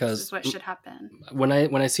 Because this is what should happen. When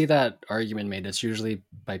I see that argument made, it's usually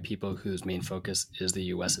by people whose main focus is the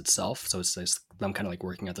U.S. itself. So it's them kind of like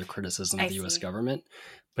working at their criticism of the U.S. government.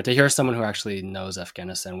 But to hear someone who actually knows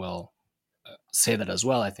Afghanistan well say that as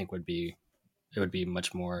well, I think it would be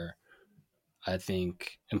much more, I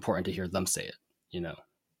think, important to hear them say it.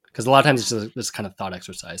 Because a lot of times it's just this kind of thought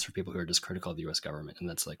exercise for people who are just critical of the U.S. government, and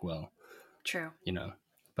that's like, well, true.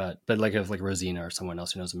 But like if like Rosina or someone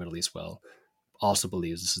else who knows the Middle East well also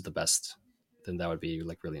believes this is the best, then that would be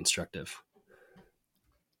like really instructive.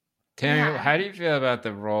 Tammy, how do you feel about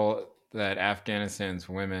the role that Afghanistan's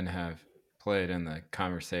women have played in the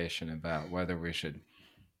conversation about whether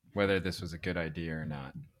this was a good idea or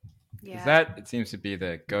not? Because that it seems to be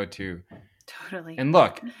the go-to. Totally. And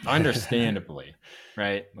look, understandably,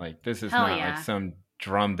 right? Like this is not like some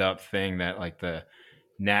drummed up thing that like the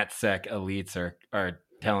NatSec elites are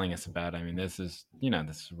telling us about. I mean, this is a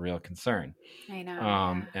real concern. I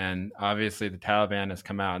know. And obviously the Taliban has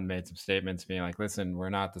come out and made some statements being like, listen,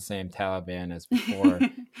 we're not the same Taliban as before,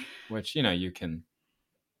 which, you can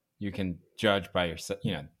judge by yourself,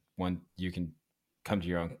 you can come to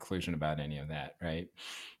your own conclusion about any of that. Right.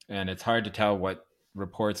 And it's hard to tell what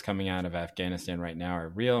reports coming out of Afghanistan right now are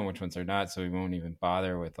real and which ones are not. So we won't even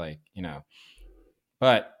bother with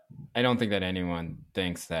but I don't think that anyone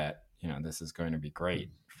thinks that, this is going to be great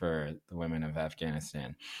for the women of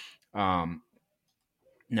Afghanistan. Now,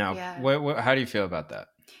 how do you feel about that?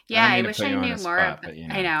 Yeah, I wish I knew more.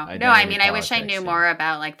 I know. No, I mean, I wish I knew more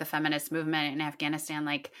about like the feminist movement in Afghanistan.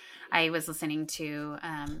 Like I was listening to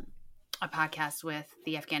a podcast with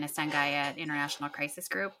the Afghanistan guy at International Crisis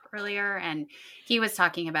Group earlier, and he was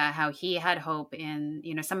talking about how he had hope in,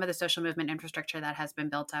 some of the social movement infrastructure that has been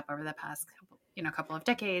built up over the past, couple of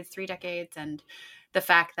decades, 3 decades, and the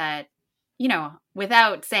fact that,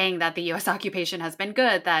 without saying that the U.S. occupation has been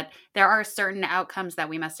good, that there are certain outcomes that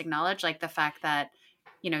we must acknowledge, like the fact that,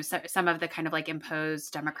 some of the kind of like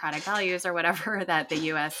imposed democratic values or whatever that the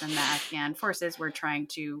U.S. and the Afghan forces were trying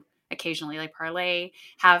to occasionally like parlay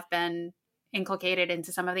have been inculcated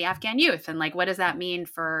into some of the Afghan youth. And like, what does that mean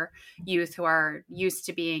for youth who are used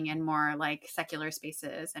to being in more like secular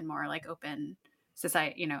spaces and more like open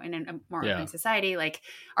society, in a more open society? Like,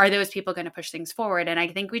 are those people going to push things forward? And I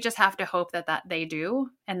think we just have to hope that they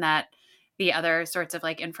do, and that the other sorts of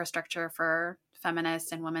like infrastructure for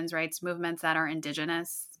feminist and women's rights movements that are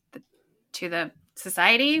indigenous to the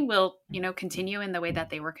society will, continue in the way that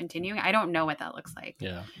they were continuing. I don't know what that looks like.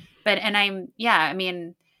 Yeah. But, and I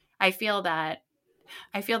mean, I feel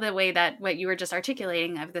the way that what you were just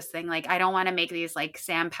articulating of this thing, like, I don't want to make these like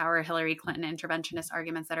Sam Power, Hillary Clinton interventionist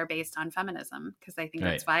arguments that are based on feminism, because I think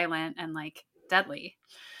that's violent and like deadly.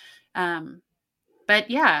 But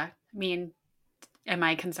yeah, I mean, am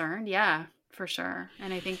I concerned? Yeah, for sure.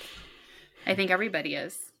 And I think everybody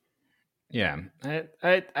is. Yeah,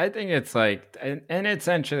 I think it's like, and it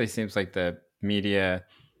essentially seems like the media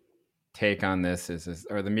take on this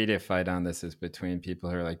or the media fight on this is between people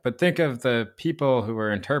who are like, but think of the people who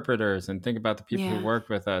were interpreters and think about the people who worked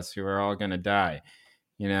with us who are all going to die,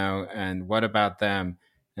 and what about them?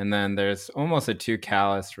 And then there's almost a too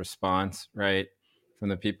callous response, right, from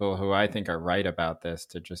the people who I think are right about this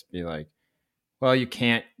to just be like, well, you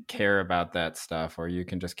can't care about that stuff, or you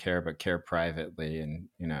can just care privately, and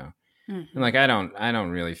and like I don't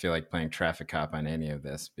really feel like playing traffic cop on any of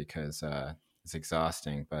this because it's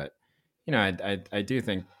exhausting. But I do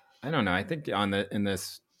think, I don't know, I think in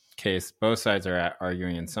this case both sides are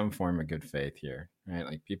arguing in some form of good faith here, right?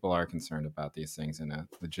 Like people are concerned about these things in a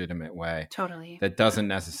legitimate way. Totally. That doesn't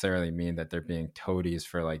necessarily mean that they're being toadies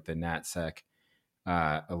for like the NatSec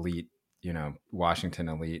elite, Washington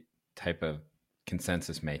elite type of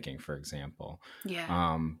consensus making, for example.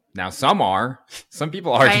 Yeah. Now some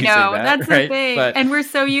people are I using know, that, that's right? the thing. But and we're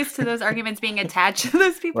so used to those arguments being attached to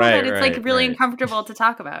those people that it's like really uncomfortable to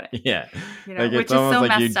talk about it. Yeah. Like it's which almost is so like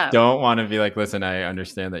messed you up. don't want to be like, listen, I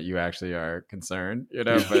understand that you actually are concerned, but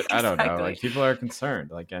I don't know. Exactly. Like people are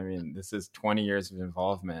concerned. Like, I mean, this is 20 years of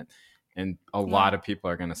involvement and a lot of people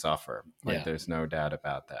are going to suffer. Like there's no doubt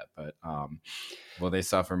about that. But will they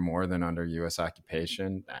suffer more than under US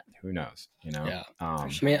occupation? Who knows, Yeah. Sure. I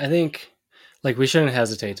mean, I think like we shouldn't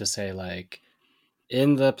hesitate to say like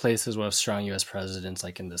in the places with strong US presidents,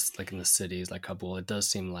 like in the cities like Kabul, it does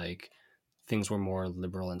seem like things were more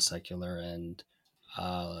liberal and secular and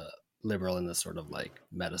liberal in the sort of like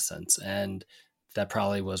meta sense. And that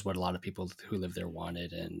probably was what a lot of people who lived there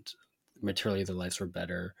wanted, and materially their lives were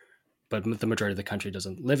better. But the majority of the country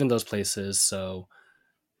doesn't live in those places. So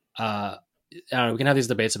I don't know, we can have these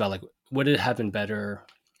debates about like, would it have been better?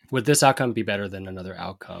 Would this outcome be better than another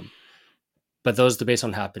outcome? But those debates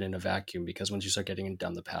don't happen in a vacuum, because once you start getting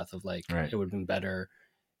down the path of like, it would have been better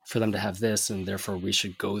for them to have this, and therefore we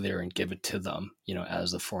should go there and give it to them,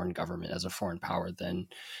 as a foreign government, as a foreign power, then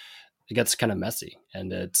it gets kind of messy.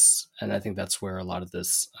 And I think that's where a lot of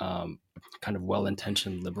this kind of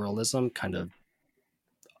well-intentioned liberalism kind of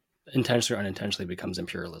intentionally or unintentionally becomes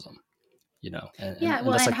imperialism, and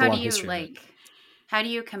that's like how the long do you history how do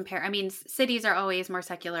you compare? I mean, cities are always more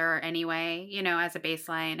secular anyway, as a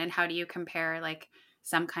baseline. And how do you compare like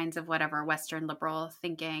some kinds of whatever Western liberal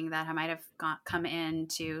thinking that might have come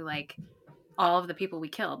into like all of the people we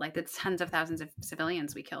killed, like the tens of thousands of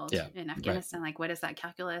civilians we killed in Afghanistan? Like, what is that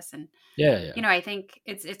calculus? And I think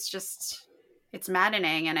it's just, it's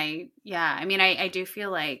maddening. And I do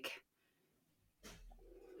feel like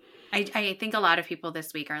I think a lot of people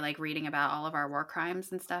this week are like reading about all of our war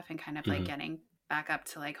crimes and stuff and kind of like getting back up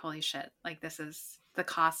to like, holy shit, like this is, the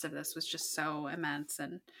cost of this was just so immense.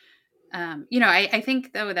 And I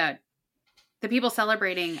think though that the people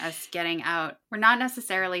celebrating us getting out, we're not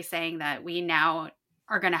necessarily saying that we now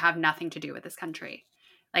are going to have nothing to do with this country.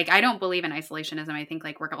 Like, I don't believe in isolationism. I think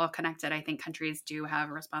like we're all connected. I think countries do have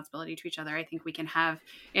a responsibility to each other. I think we can have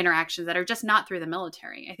interactions that are just not through the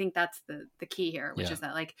military. I think that's the key here, which is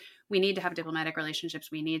that like we need to have diplomatic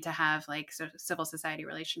relationships. We need to have like civil society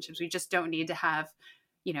relationships. We just don't need to have,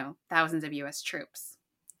 thousands of US troops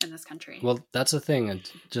in this country. Well, that's the thing. And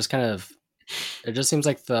just kind of, it just seems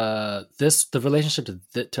like the relationship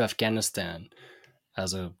to Afghanistan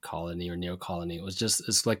as a colony or neo-colony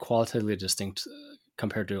is like qualitatively distinct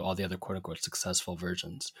compared to all the other quote unquote successful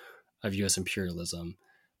versions of US imperialism,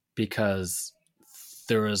 because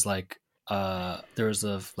there was like how do you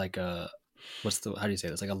say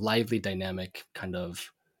this? Like a lively dynamic kind of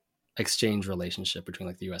exchange relationship between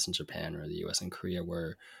like the US and Japan, or the US and Korea,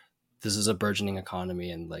 where this is a burgeoning economy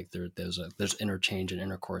and like there's interchange and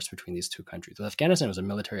intercourse between these two countries. With Afghanistan, it was a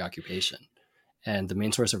military occupation, and the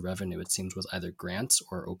main source of revenue, it seems, was either grants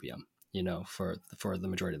or opium, for the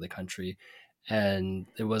majority of the country. And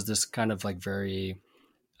it was this kind of like very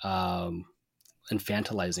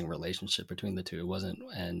infantilizing relationship between the two. It wasn't,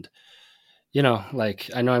 and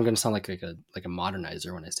like, I know I'm going to sound like a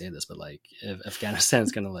modernizer when I say this, but like if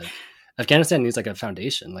Afghanistan's going to like, Afghanistan needs like a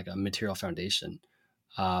foundation, like a material foundation,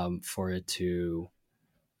 for it to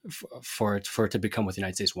become what the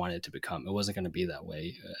United States wanted it to become. It wasn't going to be that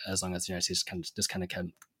way as long as the United States kind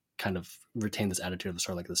of retain this attitude of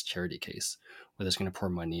sort of like this charity case, where they're going to pour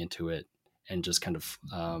money into it and just kind of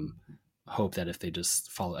hope that if they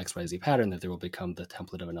just follow XYZ pattern, that they will become the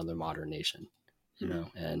template of another modern nation,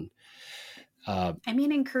 and I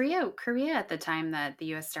mean, in Korea at the time that the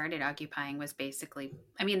U.S. started occupying was basically,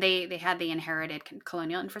 I mean, they had the inherited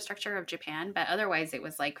colonial infrastructure of Japan, but otherwise it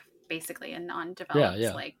was like basically a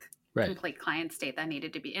non-developed, complete client state that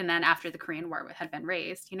needed to be. And then after the Korean War had been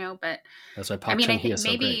raised, but that's why Park Chung-hee is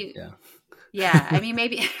so great. I mean,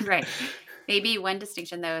 maybe right. Maybe one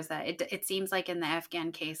distinction though is that it seems like in the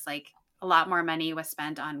Afghan case, like a lot more money was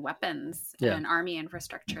spent on weapons and army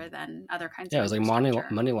infrastructure than other kinds of it was like money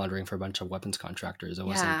laundering for a bunch of weapons contractors. It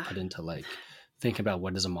wasn't put into like thinking about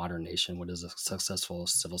what is a modern nation, what is a successful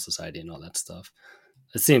civil society, and all that stuff.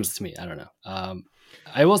 It seems to me, I don't know.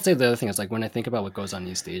 I will say the other thing is, like, when I think about what goes on in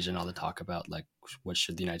East Asia and all the talk about like what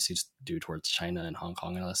should the United States do towards China and Hong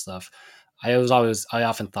Kong and all that stuff, I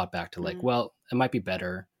often thought back to like, well, it might be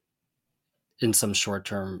better in some short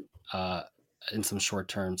term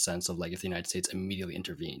sense of like if the United States immediately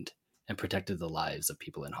intervened and protected the lives of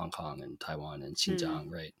people in Hong Kong and Taiwan and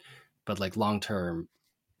Xinjiang, right? But like long term,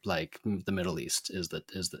 like the Middle East is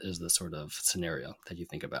the sort of scenario that you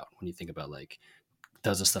think about when you think about like,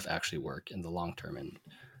 does this stuff actually work in the long term? And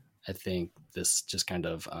I think this just kind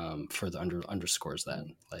of further underscores that.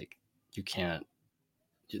 Like, you can't,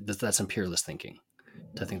 that's imperialist thinking,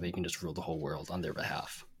 to think that you can just rule the whole world on their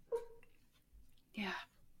behalf. Yeah.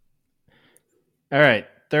 All right.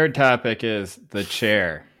 Third topic is the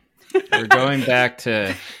chair. We're going back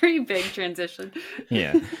to very big transition.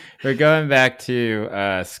 Yeah, we're going back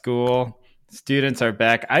to school. Students are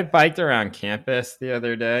back. I biked around campus the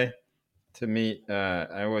other day to meet.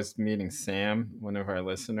 I was meeting Sam, one of our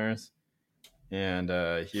listeners, and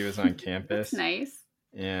he was on campus. That's nice.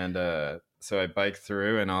 And so I biked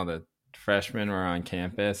through, and all the freshmen were on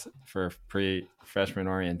campus for pre-freshman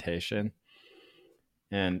orientation.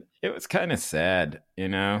 And it was kind of sad, you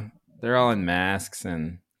know? They're all in masks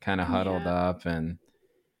and kind of huddled up. And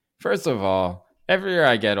first of all, every year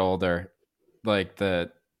I get older, like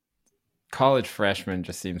the college freshman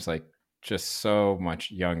just seems like just so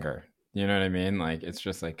much younger. You know what I mean? Like, it's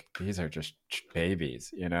just like, these are just babies,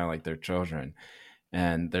 you know, like they're children.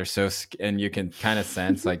 And they're so, and you can kind of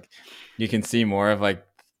sense, like, you can see more of like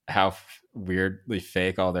how weirdly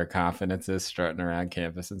fake all their confidence is strutting around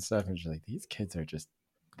campus and stuff. And you're like, these kids are just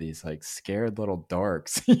these like scared little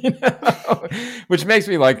dorks, you know, which makes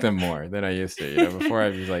me like them more than I used to. You know, before I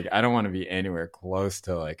was like, I don't want to be anywhere close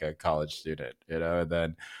to like a college student, you know. And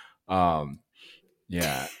then,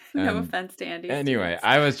 yeah. No offense to Andy. Anyway,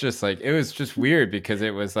 I was just like, it was just weird because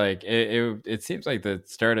it was like, it seems like the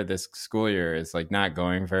start of this school year is like not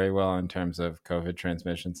going very well in terms of COVID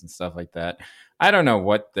transmissions and stuff like that. I don't know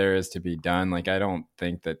what there is to be done. Like, I don't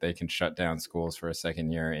think that they can shut down schools for a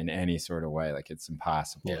second year in any sort of way. Like, it's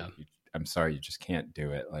impossible. Yeah. I'm sorry, you just can't do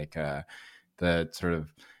it. Like, the sort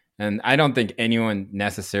of, and I don't think anyone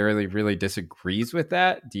necessarily really disagrees with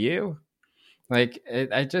that. Do you? Like,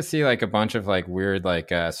 I just see like a bunch of like weird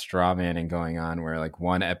like straw manning going on where like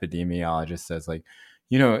one epidemiologist says like,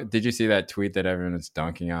 you know, did you see that tweet that everyone was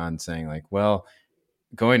dunking on saying like, well,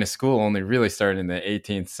 going to school only really started in the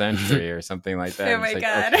 18th century or something like that. Oh my like,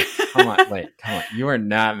 God. Okay, come on. You are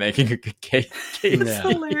not making a good case. It's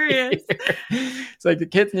hilarious. It's like the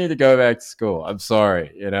kids need to go back to school. I'm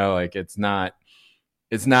sorry. You know, like it's not,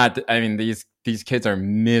 I mean, these kids are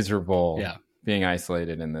miserable being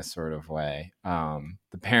isolated in this sort of way.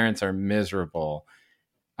 The parents are miserable,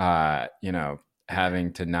 you know,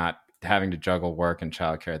 having to juggle work and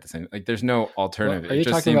childcare at the same. Like, there's no alternative. Well, are you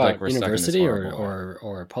talking about like university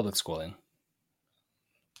or public schooling?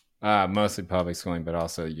 Mostly public schooling, but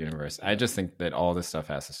also university. I just think that all this stuff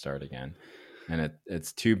has to start again, and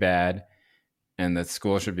it's too bad. And that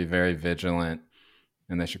school should be very vigilant,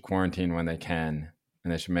 and they should quarantine when they can,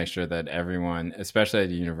 and they should make sure that everyone, especially at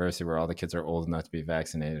a university where all the kids are old enough to be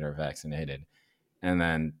vaccinated, are vaccinated, and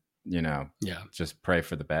then just pray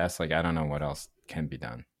for the best. Like, I don't know what else can be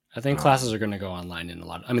done. I think classes are going to go online in a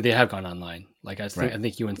lot. I mean, they have gone online. Like I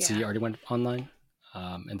think UNC already went online.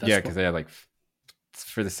 And that's because they had like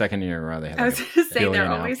for the second year in a row. They had. I was going to say they're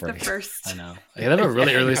always the first. I know they have a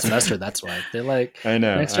really early semester. That's why they're like. I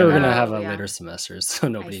know. Next year we're going to have a later semester, so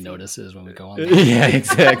nobody notices when we go on. Yeah,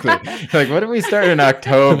 exactly. Like, what if we start in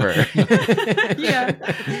October? Yeah.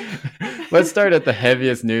 Let's start at the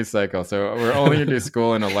heaviest news cycle. So we're only going to do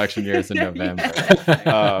school in election years in November.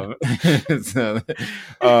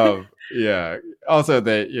 Yeah. Also,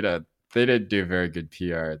 they didn't do very good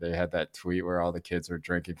PR. They had that tweet where all the kids were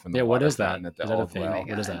drinking from the water fountain at the old well.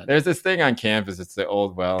 What is that? There's this thing on campus. It's the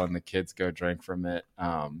old well, and the kids go drink from it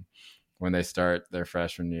when they start their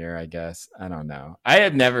freshman year, I guess. I don't know.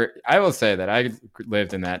 I will say that I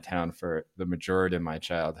lived in that town for the majority of my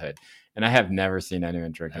childhood, and I have never seen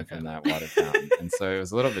anyone drinking from that water fountain. And so it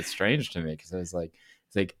was a little bit strange to me because I was like,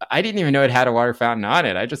 I didn't even know it had a water fountain on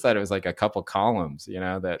it. I just thought it was like a couple columns, you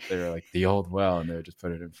know, that they were like the old well, and they would just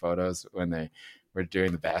put it in photos when they were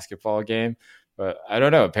doing the basketball game. But I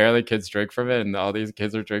don't know. Apparently kids drink from it, and all these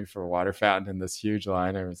kids are drinking from a water fountain in this huge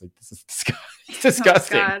line. I was like, this is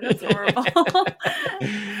disgusting. Oh God, that's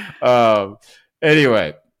horrible.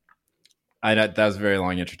 Anyway, that was a very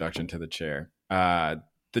long introduction to The Chair.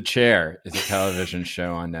 The Chair is a television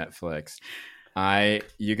show on Netflix.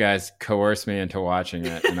 You guys coerced me into watching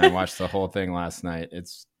it, and I watched the whole thing last night.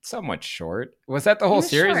 It's somewhat short. Was that the whole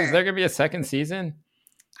series? Short. Is there going to be a second season?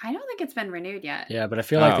 I don't think it's been renewed yet. Yeah, but I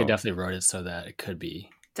feel like they definitely wrote it so that it could be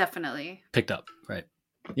definitely picked up, right?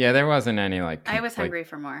 Yeah, there wasn't any like. I was hungry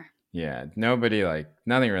for more. Yeah,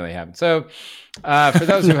 nothing really happened. So, for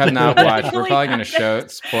those who have not watched, we're probably going to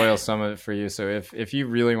spoil some of it for you. So if you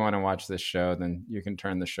really want to watch this show, then you can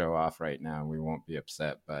turn the show off right now. We won't be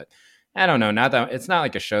upset, but I don't know. Not that it's not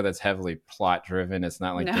like a show that's heavily plot driven. It's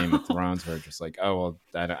not like No. Game of Thrones, where it's just like, oh well,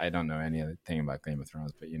 I don't know anything about Game of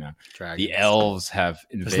Thrones, but Dragons. the elves have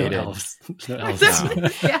There's invaded. no elves. There's no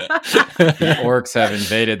elves. Yeah. The orcs have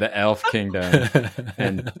invaded the elf kingdom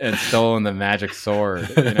and stolen the magic sword.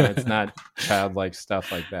 It's not childlike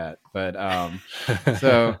stuff like that. But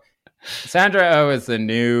so Sandra Oh is the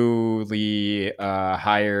newly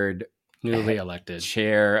hired, newly elected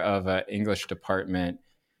chair of an English department,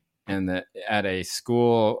 and at a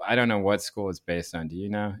school. I don't know what school it's based on. Do you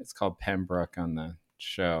know? It's called Pembroke on the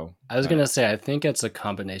show. I was gonna say I think it's a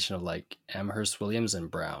combination of like Amherst Williams and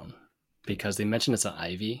Brown, because they mentioned it's an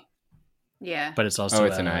Ivy. Yeah. But it's also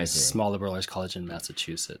it's an Ivy. small liberal arts college in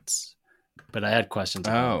Massachusetts. But I had questions.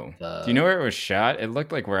 Do you know where it was shot? It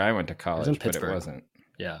looked like where I went to college, in but Pittsburgh. it wasn't.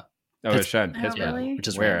 Yeah. Oh, it was shot in Pittsburgh. Really? Which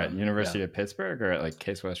is Where, random. at University of Pittsburgh or at like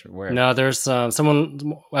Case Western? Where? No, there's someone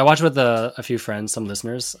I watched with a few friends, some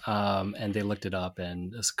listeners, and they looked it up,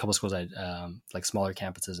 and there's a couple schools like smaller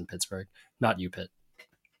campuses in Pittsburgh, not UPitt.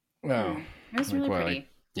 Oh, It was really Like, pretty.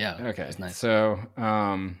 Yeah. okay. It was nice. So,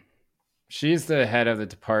 she's the head of the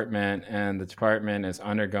department, and the department is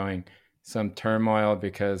undergoing some turmoil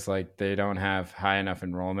because like they don't have high enough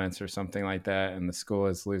enrollments or something like that, and the school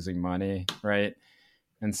is losing money, right?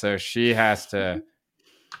 And so she has to.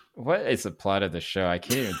 What is the plot of the show? I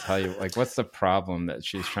can't even tell you. Like, what's the problem that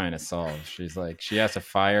she's trying to solve? She's like, she has to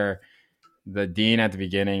fire. The dean at the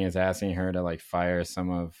beginning is asking her to like fire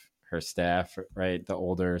some of her staff, right? The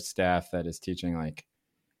older staff that is teaching like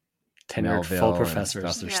Tenured Melville full and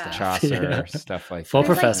professors stuff, or Yeah. staff. Chaucer, Yeah. stuff like Full that.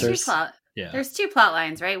 professors. Yeah. There's two plot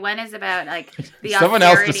lines, right? One is about like the Someone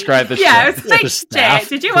else austerity- described the Yeah, show. it's like, The staff. Jay,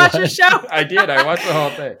 did you watch the What? show? I did. I watched the whole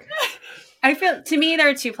thing. I feel, to me, there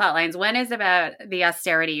are two plot lines. One is about the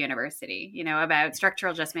austerity university, about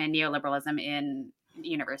structural adjustment and neoliberalism in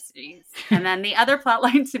universities. And then the other plot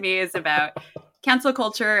line to me is about cancel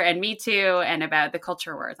culture and Me Too and about the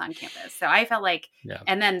culture wars on campus. So I felt like, Yeah.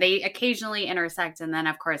 and then they occasionally intersect. And then,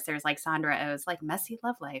 of course, there's like Sandra Oh's like messy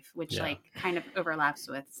love life, which Yeah. like kind of overlaps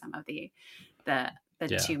with some of the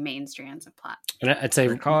Yeah. two main strands of plot. And I'd say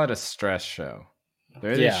We call it a stress show.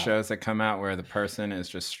 There are these Yeah. shows that come out where the person is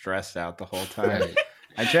just stressed out the whole time. Right.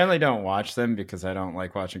 I generally don't watch them because I don't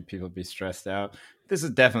like watching people be stressed out. This is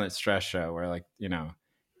definitely a stress show where, like,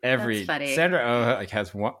 every That's funny. Sandra Oh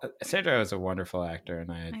Sandra Oh is a wonderful actor, and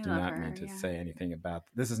I do love not her, mean to yeah. say anything about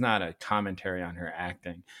this. Is not a commentary on her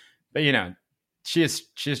acting, but she is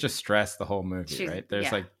just stressed the whole movie, right?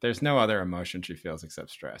 There's no other emotion she feels except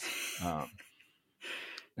stress.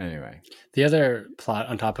 Anyway, the other plot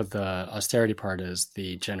on top of the austerity part is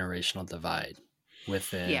the generational divide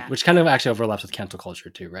within, Yeah. which kind of actually overlaps with cancel culture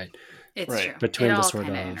too, right? It's Right. true. Between It the all sort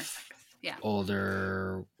kinda of intersects. Yeah.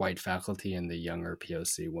 older white faculty and the younger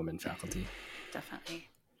POC women faculty. Definitely.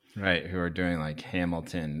 right, who are doing like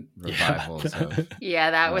Hamilton Yeah. revivals of.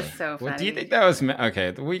 Yeah, that was Right. so funny. Well, do you think that was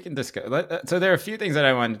okay? We can discuss. So there are a few things that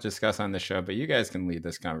I wanted to discuss on the show, but you guys can lead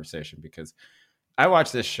this conversation because I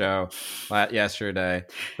watched this show yesterday,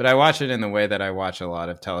 but I watch it in the way that I watch a lot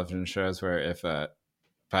of television shows, where if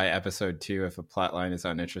by episode 2, if a plot line is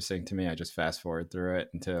uninteresting to me, I just fast forward through it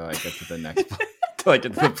until I get to the next. Until I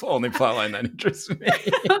get to the only plot line that interests me.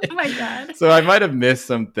 Oh my God. So I might have missed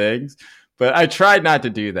some things. But I tried not to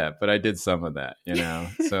do that, but I did some of that,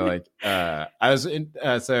 So like, I was in.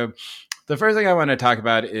 So the first thing I want to talk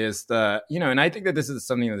about is and I think that this is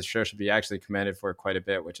something that the show should be actually commended for quite a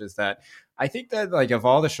bit, which is that I think that like of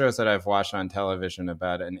all the shows that I've watched on television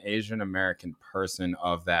about an Asian American person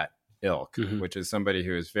of that ilk, Mhm. which is somebody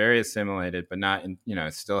who is very assimilated, but not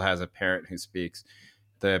still has a parent who speaks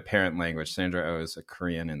the parent language. Sandra Oh is a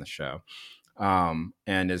Korean in the show.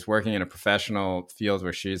 And is working in a professional field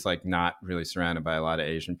where she's like not really surrounded by a lot of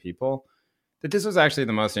Asian people, that this was actually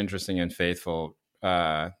the most interesting and faithful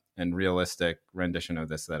and realistic rendition of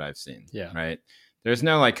this that I've seen. Yeah. Right. There's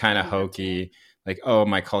no like kind of I think that's hokey, like, oh,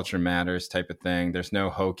 my culture matters type of thing. There's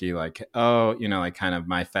no hokey, like, oh, like kind of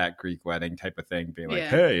my fat Greek wedding type of thing being like, Yeah.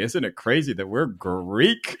 hey, isn't it crazy that we're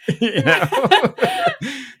Greek?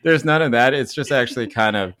 There's none of that. It's just actually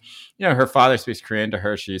kind of, her father speaks Korean to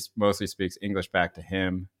her. She mostly speaks English back to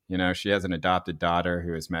him. She has an adopted daughter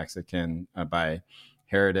who is Mexican by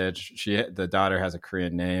heritage. The daughter has a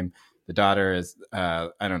Korean name. The daughter is,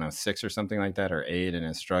 6 or something like that, or 8, and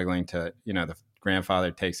is struggling to, the grandfather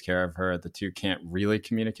takes care of her. The two can't really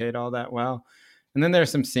communicate all that well. And then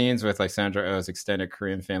there's some scenes with like Sandra Oh's extended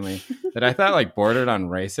Korean family that I thought like bordered on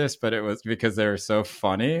racist, but it was because they were so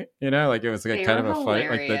funny, like it was like They kind of were a funny,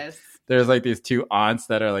 like hilarious. there's like these two aunts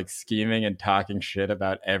that are like scheming and talking shit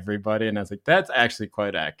about everybody, and I was like, that's actually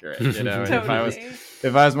quite accurate, you know. And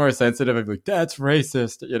if I was more sensitive, I'd be like, that's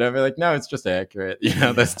racist, you know. I'd be like, no, it's just accurate, you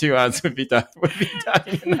know. Those two aunts would be talking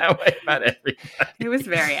in that way about everybody. It was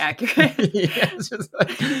very accurate. Yeah, it's just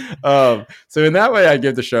like, so in that way, I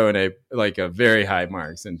give the show a very high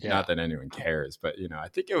marks, and not that anyone cares, but you know, I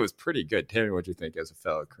think it was pretty good. Tell me what you think as a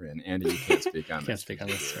fellow Korean. Andy, you can't speak on this.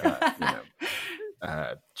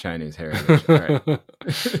 Chinese heritage. All right.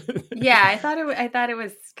 Yeah, I thought it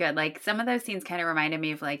was good. Like some of those scenes kind of reminded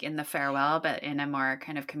me of like in The Farewell, but in a more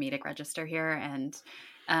kind of comedic register here. And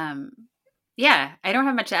yeah, I don't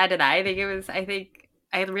have much to add to that. I think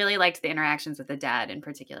I really liked the interactions with the dad in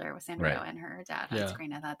particular, with Sanrio and her dad on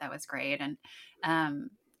screen. I thought that was great. And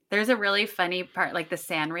there's a really funny part, like the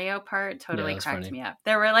Sanrio part totally cracked me up.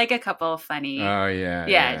 There were like a couple of funny. Oh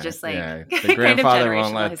yeah. Just like the grandfather kind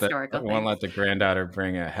of won't let the granddaughter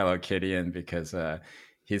bring a Hello Kitty in because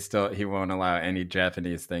he won't allow any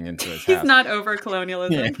Japanese thing into his house. He's not over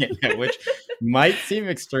colonialism. Which might seem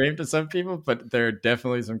extreme to some people, but there are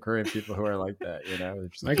definitely some Korean people who are like that. You know,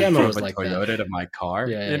 my grandma was like Toyota that. to my car.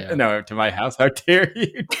 No, to my house. How dare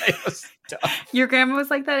you? Your grandma was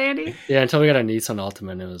like that, Andy? Yeah, until we got a Nissan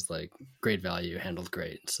Altima, and it was like great value, handled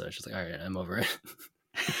great. So she's like, all right, I'm over it.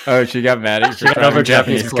 Oh, she got mad at you for over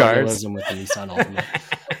Japanese cars with the Nissan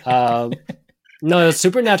Altima. No, it was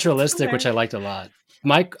super naturalistic, which I liked a lot.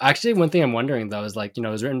 Actually, one thing I'm wondering though is like, you know,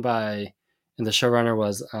 it was written by, and the showrunner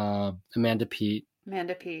was Amanda Peet.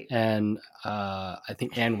 And I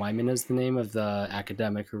think Anne Wyman is the name of the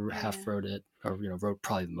academic who half wrote it, or you know, wrote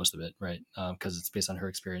probably most of it, right? Because it's based on her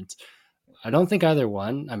experience. I don't think either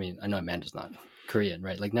one. I mean, I know Amanda's not Korean,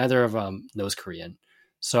 right? Like neither of them knows Korean.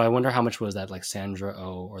 So I wonder how much was that like Sandra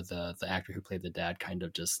Oh or the actor who played the dad kind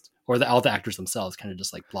of just, or all the actors themselves kind of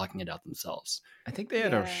just like blocking it out themselves. I think they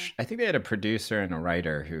had a producer and a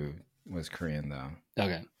writer who was Korean though.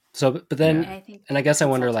 Okay. So, but then, I guess I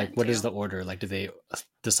wonder, like, what is the order? Like, do they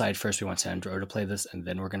decide first we want Sandra Oh to play this, and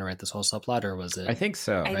then we're going to write this whole subplot, or was it? I think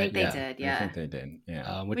so. I think they did, yeah. I think they did,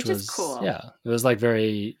 yeah. Which was cool. Yeah, it was like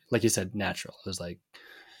very, like you said, natural. It was like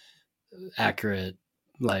accurate.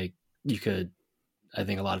 Like I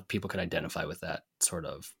think a lot of people could identify with that sort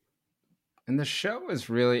of. And the show was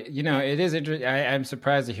really, you know, it is interesting. I'm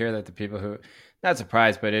surprised to hear that the people who, not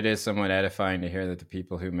surprised, but it is somewhat edifying to hear that the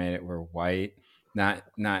people who made it were white. Not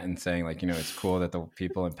in saying like, you know, it's cool that the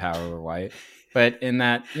people in power were white, but in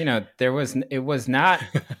that, you know, it was not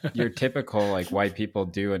your typical like white people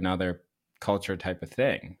do another culture type of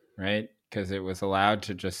thing, right? Because it was allowed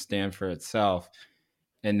to just stand for itself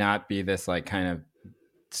and not be this like kind of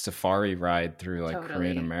safari ride through like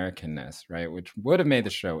Korean Americanness, right? Which would have made the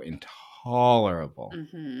show intolerable.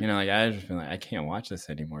 You know, like I just been like, I can't watch this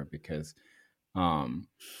anymore because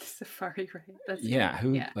safari, right? That's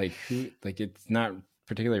it's not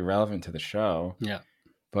particularly relevant to the show. Yeah.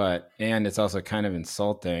 And it's also kind of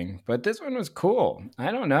insulting. But this one was cool.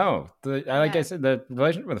 I don't know. I said, the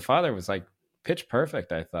relationship with the father was like pitch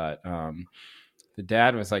perfect, I thought. The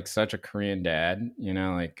dad was like such a Korean dad, you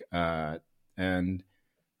know, like and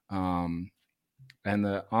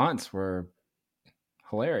the aunts were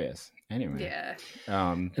hilarious. Anyway,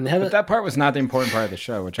 but that part was not the important part of the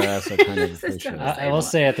show, which I also kind of appreciate. I will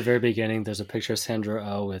say at the very beginning, there's a picture of Sandra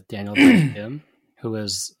Oh with Daniel Day-Kim, who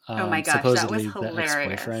was supposedly the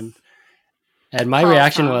ex-boyfriend. And my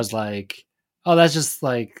reaction was like, "Oh, that's just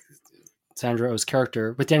like Sandra Oh's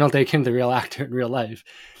character with Daniel Day-Kim, the real actor in real life."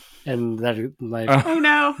 And that, like, oh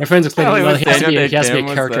no, my friends explained, well, he has to be a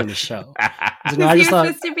character in the show. No, I just thought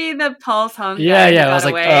supposed to be the Paul Hong. Yeah. I was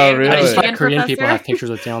like, oh, really? I just thought Korean people have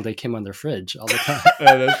pictures with Daniel Day-Kim on their fridge all the time.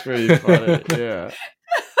 That's pretty funny. Yeah.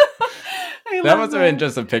 That must have been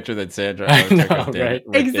just a picture that Sandra took of right?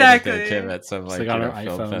 Exactly. Kim at some like on her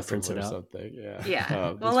film iPhone, festival or out. something. Yeah.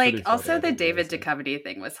 Yeah. Well, like also the David Duchovny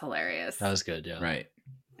thing was hilarious. That was good. Yeah. Right.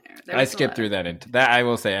 I skipped through that. Into that, I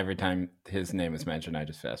will say, every time his name was mentioned, I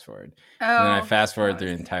just fast forward. Oh, and then I fast forward through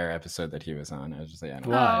the entire episode that he was on. I was just like, I don't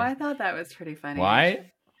know. I thought that was pretty funny.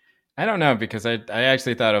 Why? I don't know, because I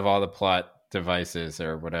actually thought of all the plot devices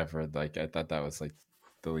or whatever. Like I thought that was like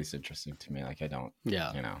the least interesting to me. Like I don't.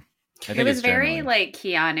 Yeah. You know. I think it was very like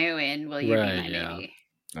Keanu in Will You Be My Maybe?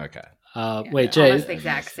 Okay. Wait, Jay. Almost the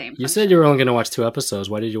exact same. You said you were only going to watch 2 episodes.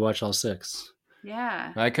 Why did you watch all 6?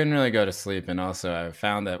 Yeah. I couldn't really go to sleep, and also I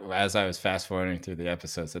found that as I was fast forwarding through the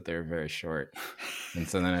episodes that they were very short, and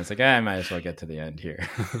so then I was like, I might as well get to the end here.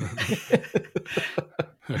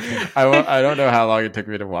 I don't know how long it took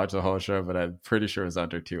me to watch the whole show, but I'm pretty sure it was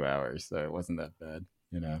under 2 hours, so it wasn't that bad.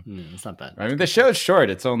 You know, it's not bad. I mean, the show is short.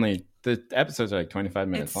 It's only the episodes are like 25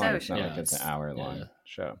 minutes long. It's not like it's an hour long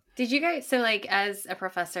show. Did you guys, so like as a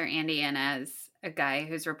professor, Andy, and as a guy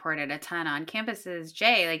who's reported a ton on campuses,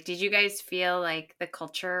 Jay, like did you guys feel like the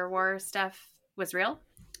culture war stuff was real?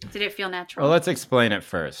 Did it feel natural? Well, let's explain it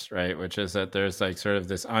first, right? Which is that there's like sort of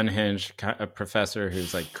this unhinged professor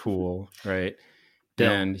who's like cool, right?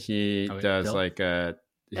 Bill. And he does Bill? like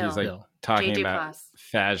he's like Bill. talking J.D. about Plus.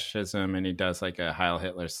 fascism, and he does like a Heil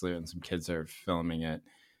Hitler salute, and some kids are filming it.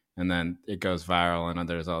 And then it goes viral, and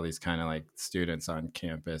there's all these kind of like students on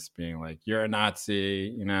campus being like, "You're a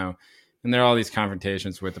Nazi," you know. And there are all these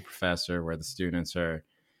confrontations with the professor where the students are,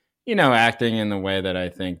 you know, acting in the way that I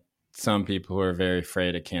think some people who are very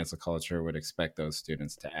afraid of cancel culture would expect those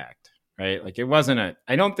students to act, right? Like it wasn't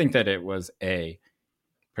I don't think that it was a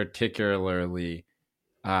particularly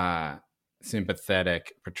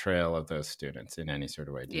sympathetic portrayal of those students in any sort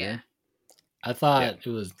of way. Yeah. I thought it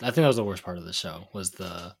was. I think that was the worst part of the show was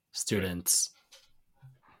the students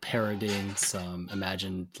parodying some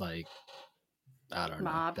imagined like I don't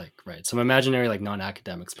Mob. know, like right, some imaginary like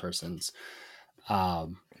non-academics person's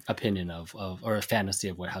opinion of or a fantasy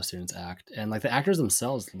of how students act, and like the actors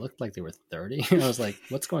themselves looked like they were 30. I was like,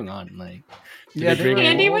 what's going on? Like, Yeah, they bring in-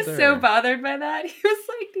 Andy was older. so bothered by that. He was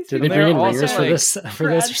like, "These did they people bring in are also, ringers for like, this for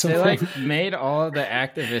this or They something? like made all of the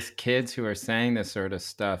activist kids who are saying this sort of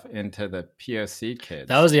stuff into the POC kids.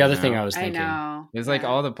 That was the other you thing know? I was I thinking. know. It's like Yeah.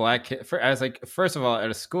 all the black kids. I was like, first of all, at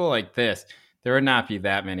a school like this, there would not be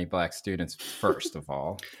that many black students. First of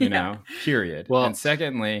all, you know, period. Well- and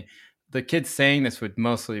secondly, the kids saying this would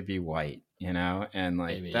mostly be white, you know, and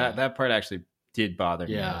like Maybe, that yeah. that part actually did bother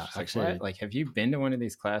me. I Yeah, was just actually- like, what? Like, have you been to one of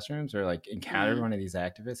these classrooms or like encountered Mhm. one of these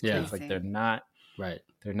activist Yeah. kids? Like, they're not Right.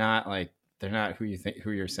 who you think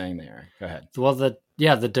who you're saying they are. Go ahead. Well, the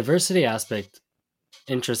diversity aspect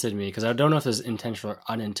interested me because I don't know if it's intentional or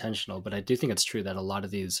unintentional, but I do think it's true that a lot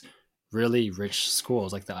of these really rich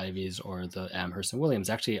schools like the Ivies or the Amherst and Williams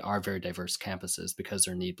actually are very diverse campuses because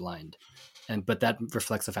they're knee blind, but that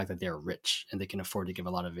reflects the fact that they're rich and they can afford to give a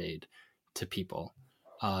lot of aid to people,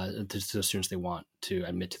 to the students they want to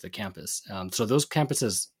admit to the campus. So those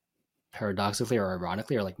campuses, paradoxically or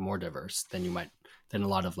ironically, are like more diverse than a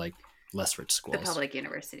lot of like less rich The schools. public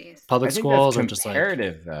universities. Public I think schools that's are just like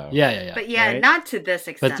comparative, though. yeah. But yeah, Right? not to this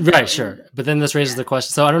extent. But though, right, in- sure. But then this raises Yeah. the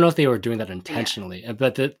question. So I don't know if they were doing that intentionally,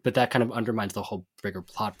 but that kind of undermines the whole bigger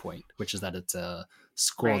plot point, which is that it's a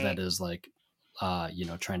school Right. that is like,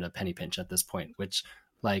 trying to penny pinch at this point. Which,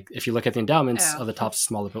 like, if you look at the endowments Oh. of the top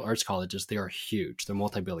small liberal arts colleges, they are huge. They're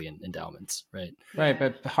multi-billion endowments, right? Right,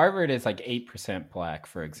 but Harvard is like 8% black,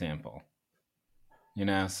 for example. You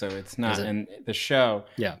know, so it's not Is it? in the show.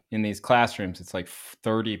 Yeah. In these classrooms, it's like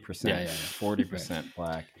 30%, Yeah. 40%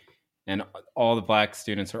 black, and all the black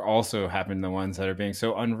students are also happen the ones that are being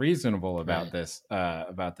so unreasonable about Right.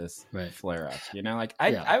 this Right. flare up. You know, like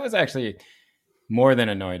Yeah. I was actually more than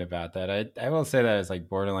annoyed about that. I will say that I was like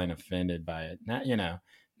borderline offended by it.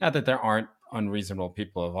 Not that there aren't unreasonable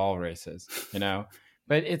people of all races, you know.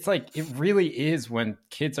 But it's like it really is when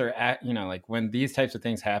kids are at, like when these types of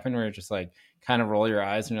things happen where you're just like kind of roll your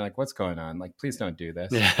eyes and you're like, what's going on? Like, please don't do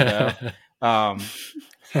this. Yeah.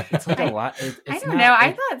 It's like a lot. I don't know.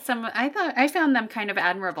 I found them kind of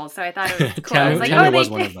admirable, so I thought it was cool. I was like, Tanner oh, was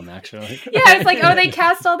they, one of them, actually. yeah, I was like, oh, they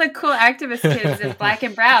cast all the cool activist kids as black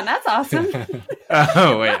and brown. That's awesome.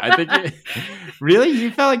 Oh wait, I think really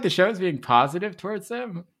you felt like the show was being positive towards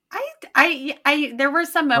them, There were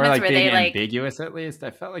some or moments like where being they like. ambiguous at least.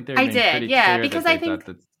 I felt like they were I being did, pretty yeah, clear because that I they think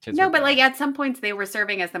thought the kids No, were but like bad. at some points they were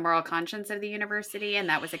serving as the moral conscience of the university, and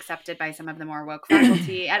that was accepted by some of the more woke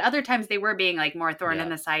faculty. At other times, they were being like more thorn in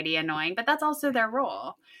the sidey, annoying, but that's also their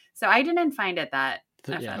role. So I didn't find it that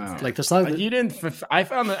Yeah, offensive. like there's not. You didn't. I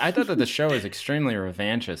thought that the show is extremely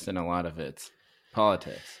revanchist in a lot of its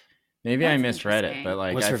politics. Maybe I That's misread it, interesting. but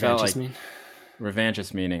like What's I felt like revanchist mean?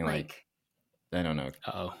 revanchist meaning like like I don't know,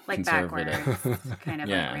 Oh, like conservative. backwards, kind of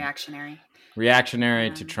Yeah. like reactionary. reactionary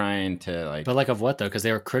to Um, trying to like. but like of what though? Because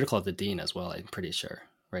they were critical of the dean as well. I'm pretty sure,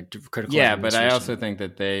 right? Critical. Yeah, of but I also administration. think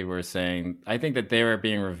that they were saying. I think that they were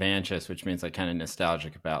being revanchist, which means like kind of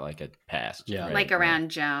nostalgic about like a past. Yeah. right? Like around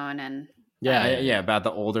Joan and yeah, about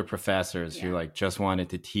the older professors who Yeah. like just wanted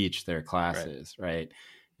to teach their classes, right?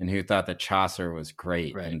 And who thought that Chaucer was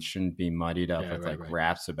great Right. and shouldn't be muddied up Yeah, with right, like right.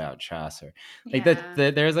 raps about Chaucer. Like Yeah.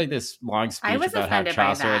 there's like this long speech was about how offended by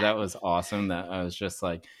Chaucer that. that was awesome. That I was just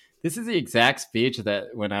like, this is the exact speech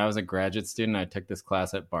that when I was a graduate student, I took this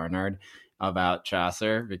class at Barnard about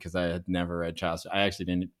Chaucer because I had never read Chaucer. I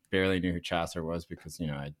actually barely knew who Chaucer was because, I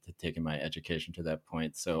had taken my education to that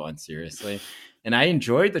point so unseriously. And I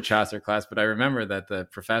enjoyed the Chaucer class, but I remember that the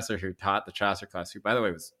professor who taught the Chaucer class, who by the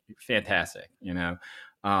way was fantastic,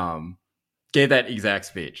 gave that exact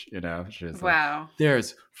speech, you know. She was like, Wow.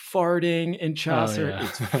 there's farting in Chaucer. yeah.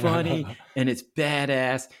 It's funny and it's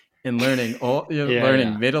badass. And learning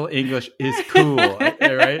learning Middle English is cool, right?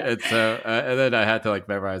 And so, and then I had to like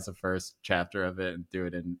memorize the first chapter of it and do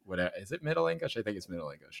it in whatever. Is it Middle English? I think it's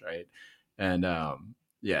Middle English, right? And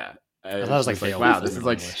yeah, I thought it was like wow, this is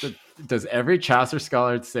like. Does every Chaucer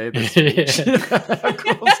scholar say this?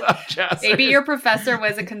 Maybe your professor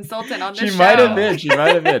was a consultant on the show. She might have been. She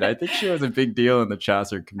might have been. I think she was a big deal in the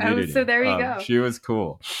Chaucer community. Oh, so there you go. She was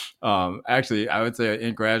cool. Actually, I would say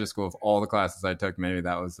in graduate school, of all the classes I took, maybe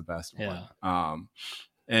that was the best one.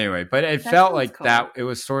 Anyway, but it felt like cool. That it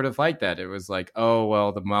was sort of like that. It was like, oh,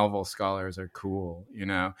 well, the Melville scholars are cool, you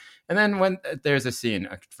know? And then when there's a scene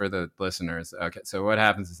for the listeners. Okay, so what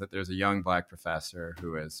happens is that there's a young Black professor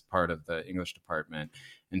who is part of the English department,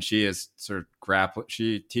 and she is sort of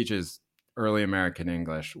she teaches early American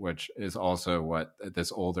English, which is also what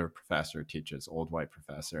this older professor teaches, old white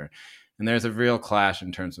professor. And there's a real clash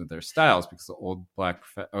in terms of their styles because the old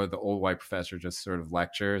the old white professor just sort of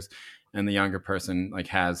lectures, and the younger person like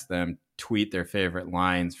has them tweet their favorite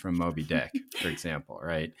lines from Moby Dick, for example,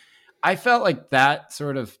 right? I felt like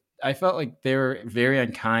they were very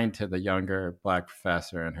unkind to the younger Black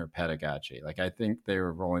professor and her pedagogy. Like I think they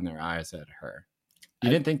were rolling their eyes at her. You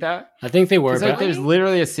didn't think that? I think they were. But there's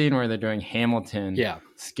literally a scene where they're doing Hamilton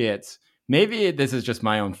skits. Maybe this is just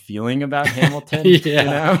my own feeling about Hamilton, you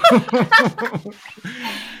know?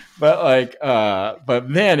 But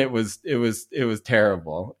man, it was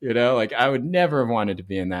terrible, you know? Like I would never have wanted to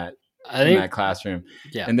be in that classroom.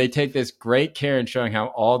 Yeah. And they take this great care in showing how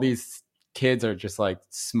all these kids are just like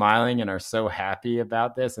smiling and are so happy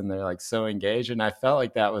about this, and they're like so engaged. And I felt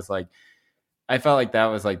like that was like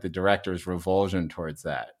the director's revulsion towards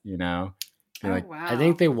that, you know? Wow. I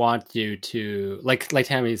think they want you to like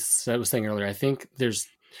Tammy was saying earlier. I think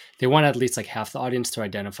they want at least like half the audience to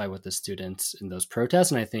identify with the students in those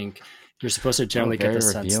protests, and I think you're supposed to generally get the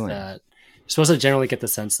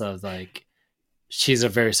sense of like she's a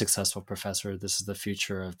very successful professor. This is the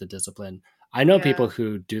future of the discipline. I know people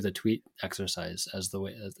who do the tweet exercise as the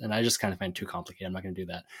way, and I just kind of find it too complicated. I'm not going to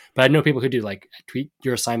do that, but I know people who do like tweet.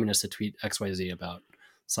 Your assignment is to tweet XYZ about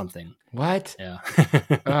something. What? Yeah.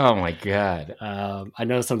 Oh my god. I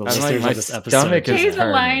know some of the listeners of this episode. He's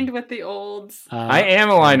aligned with the olds. I am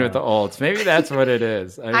aligned with the olds. Maybe that's what it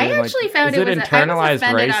is. I actually found it was internalized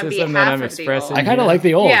racism that I'm expressing. I kind of like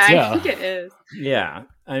the olds. Yeah, I think it is. Yeah.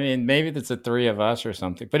 I mean, maybe that's the three of us or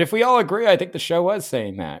something. But if we all agree, I think the show was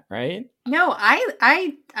saying that, right? No,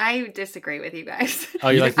 I disagree with you guys. Oh,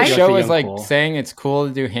 you like the show was like saying it's cool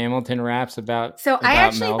to do Hamilton raps about. So I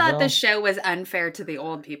actually thought the show was unfair to the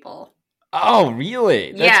old people. Oh,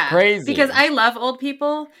 really? That's crazy. Because I love old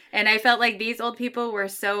people, and I felt like these old people were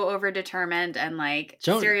so overdetermined and like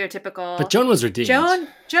stereotypical. But Joan was redeemed. Joan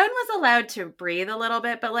was allowed to breathe a little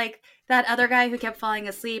bit, but like that other guy who kept falling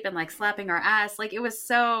asleep and like slapping our ass, like it was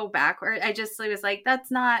so backward. It was like, that's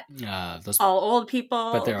not all old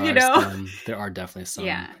people. But there are definitely some.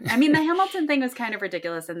 Yeah, I mean the Hamilton thing was kind of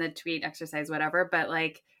ridiculous in the tweet exercise, whatever. But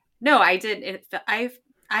like, no, I did.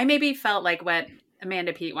 I maybe felt like what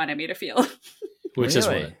Amanda Peet wanted me to feel. Which is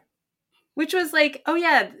what? Which was like, oh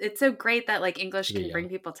yeah, it's so great that like English can bring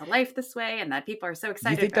people to life this way, and that people are so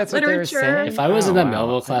excited about literature. If I was in that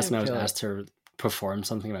Melville class and I was asked to perform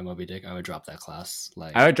something about Moby Dick, I would drop that class.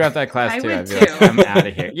 Like I would drop that class too. I'd be like, I'm out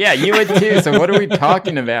of here. Yeah, you would too. So what are we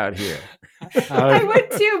talking about here? I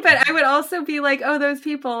would too, but I would also be like, oh, those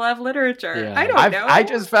people love literature. Yeah. I don't know. I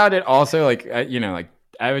just found it also like, like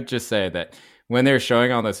I would just say that when they were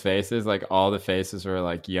showing all those faces, like all the faces were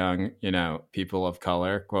like young, people of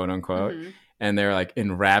color, quote unquote. Mm-hmm. And they're like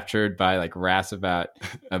enraptured by like raps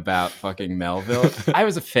about fucking Melville. I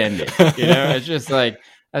was offended. It's just like,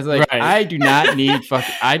 I was like, right. I do not need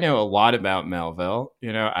I know a lot about Melville.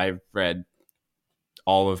 I've read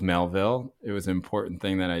all of Melville. It was an important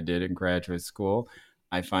thing that I did in graduate school.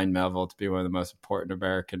 I find Melville to be one of the most important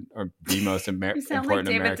American, or the most important like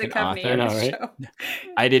American author. I know, right?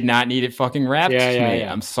 I did not need it fucking rapped to me.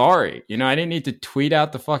 Yeah. I'm sorry. I didn't need to tweet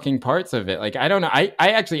out the fucking parts of it. Like, I don't know. I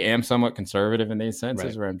actually am somewhat conservative in these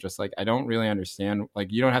senses, where I'm just like, I don't really understand.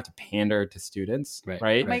 Like, you don't have to pander to students,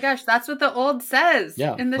 right? Oh my gosh, that's what the old says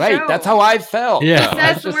in the show. Right, that's how I felt. Yeah. It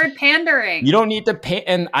says the word pandering. You don't need to pay.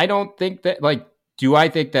 And I don't think that, like, do I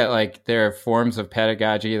think that, like, there are forms of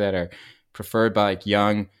pedagogy that are preferred by like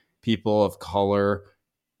young people of color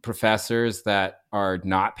professors that are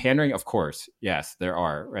not pandering? Of course, yes, there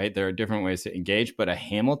are, right? There are different ways to engage, but a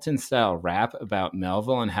Hamilton style rap about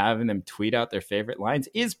Melville and having them tweet out their favorite lines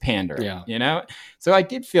is pandering, you know? So I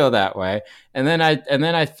did feel that way. And then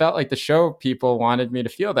I felt like the show people wanted me to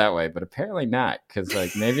feel that way, but apparently not. Cause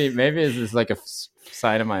like maybe this is like a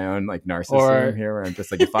sign of my own like narcissism here, where I'm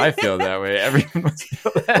just like, if I feel that way, everyone must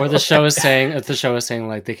feel that or way. the show is saying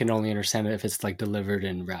like they can only understand it if it's like delivered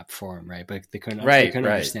in rap form, right? But they couldn't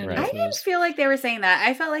understand it. I didn't feel like they were saying that.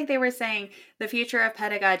 I felt like they were saying the future of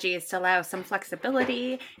pedagogy is to allow some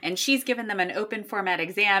flexibility, and she's given them an open format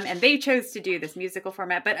exam, and they chose to do this musical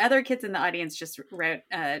format, but other kids in the audience just wrote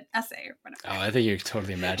an essay or whatever. Oh, I think you're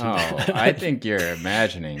totally imagining. Oh, I think you're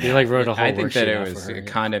imagining. You like wrote a whole. I think that it was a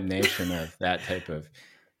condemnation of that type of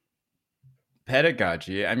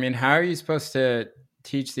pedagogy. I mean, how are you supposed to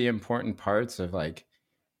teach the important parts of like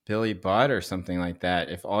Billy Budd or something like that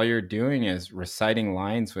if all you're doing is reciting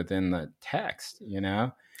lines within the text, you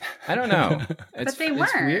know? I don't know. But they weren't.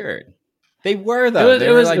 It's weird. They were though. It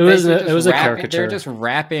was a caricature. They're just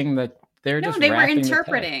rapping the. They were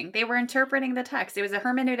interpreting. They were interpreting the text. It was a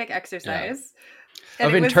hermeneutic exercise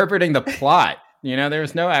of interpreting the plot. You know, there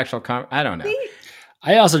was no actual. I don't know.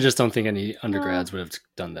 I also just don't think any undergrads would have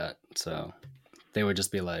done that. So they would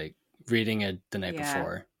just be like reading it the night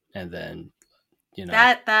before, and then you know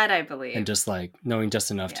that I believe, and just like knowing just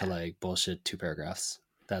enough to like bullshit 2 paragraphs.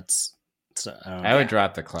 That's. So, I would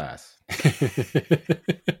drop the class. I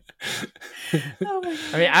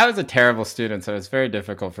mean, I was a terrible student, so it's very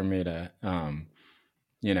difficult for me to,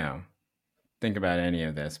 you know, think about any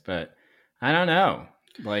of this. But I don't know.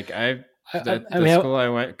 Like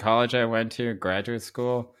college I went to, graduate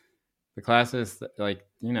school, the classes, like,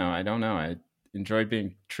 you know, I don't know. I enjoyed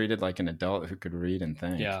being treated like an adult who could read and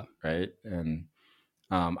think. Yeah. Right. And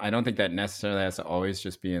I don't think that necessarily has to always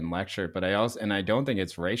just be in lecture, but I don't think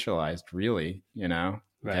it's racialized really, you know.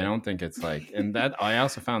 Right. I don't think it's like, and that I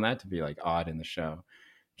also found that to be like odd in the show.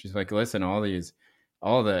 She's like, listen, all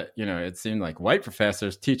the, you know, it seemed like white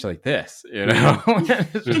professors teach like this, you know.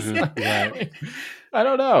 It's just like, I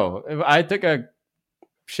don't know. I took a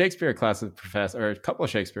Shakespeare class with a professor, or a couple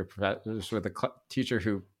of Shakespeare professors with a teacher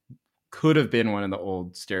who could have been one of the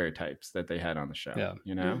old stereotypes that they had on the show,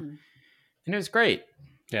 you know. Mm-hmm. And it was great.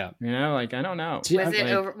 Yeah. You know, like, I don't know.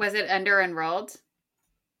 Was it under enrolled?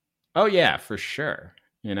 Oh yeah, for sure.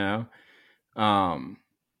 You know?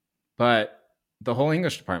 But the whole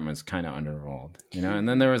English department was kind of under enrolled, you know? And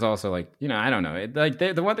then there was also like, you know, I don't know.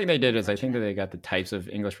 The one thing they did is I think that they got the types of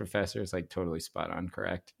English professors like totally spot on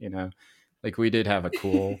correct, you know? Like we did have a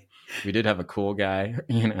cool guy,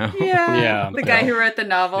 you know? Yeah. The guy who wrote the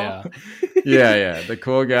novel. Yeah. The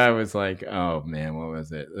cool guy was like, oh man, what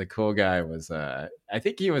was it? The cool guy was, I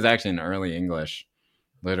think he was actually an early English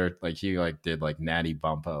literature, like he like did like Natty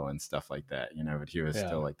Bumppo and stuff like that, you know, but he was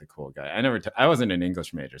still like the cool guy. I wasn't an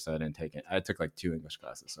English major, so I didn't take it. I took like 2 English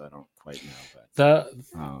classes, so I don't quite know. But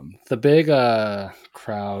the big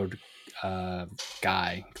crowd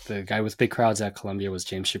guy, the guy with big crowds at Columbia was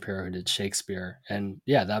James Shapiro, who did Shakespeare, and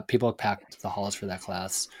that people packed the halls for that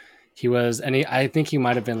class. I think he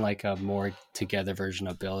might have been like a more together version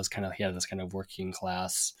of Bill. He had this kind of working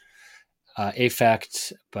class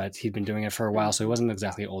affect, but he'd been doing it for a while, so he wasn't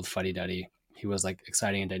exactly old fuddy-duddy. He was like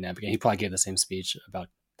exciting and dynamic, and he probably gave the same speech about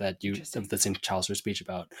the same Chaucer speech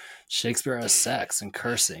about Shakespeare as sex and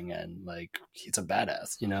cursing, and like he's a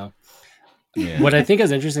badass, you know. Yeah. What I think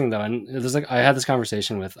is interesting though, and there's like I had this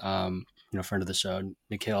conversation with friend of the show,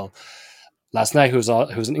 Nikhil, last night, who's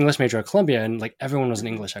an English major at Columbia, and like everyone was in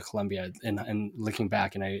English at Columbia, and looking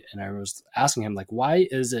back, and I was asking him like, why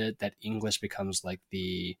is it that English becomes like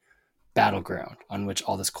the battleground on which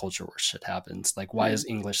all this culture war shit happens? Like, why is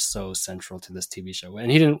English so central to this TV show?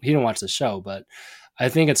 And he didn't watch the show, but I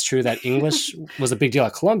think it's true that English was a big deal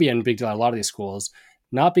at Columbia and a big deal at a lot of these schools,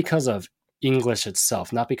 not because of English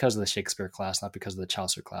itself, not because of the Shakespeare class, not because of the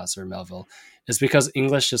Chaucer class or Melville. It's because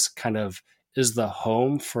English just kind of is the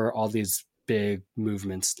home for all these big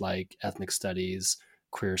movements like ethnic studies,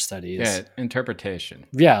 queer studies, interpretation.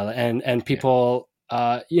 And people,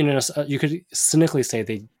 you could cynically say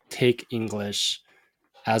they take English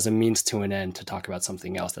as a means to an end to talk about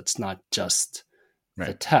something else that's not just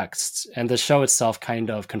the text. And the show itself kind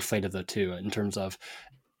of conflated the two in terms of,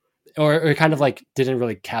 or it kind of like didn't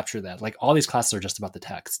really capture that. Like all these classes are just about the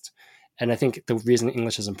text. And I think the reason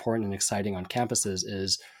English is important and exciting on campuses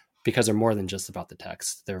is because they're more than just about the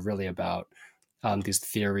text. They're really about these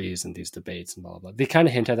theories and these debates and blah, blah, blah. They kind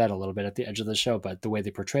of hint at that a little bit at the edge of the show, but the way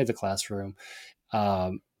they portray the classroom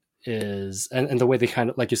is, and the way they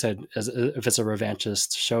kind of, like you said, if it's a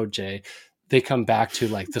revanchist show, Jay, they come back to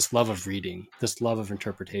like this love of reading, this love of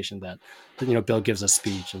interpretation that Bill gives a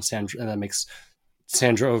speech and that makes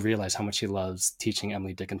Sandra Oh realize how much he loves teaching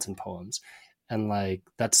Emily Dickinson poems. And like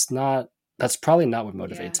that's probably not what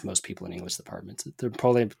motivates most people in English departments. They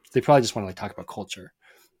probably just want to like talk about culture.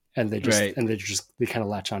 And they kind of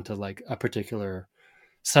latch onto like a particular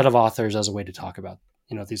set of authors as a way to talk about,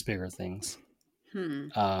 these bigger things.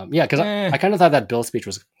 Because I kind of thought that Bill's speech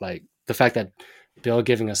was like the fact that Bill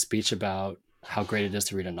giving a speech about how great it is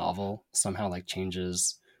to read a novel somehow like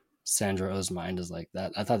changes Sandra Oh's mind is like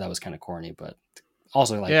that. I thought that was kind of corny, but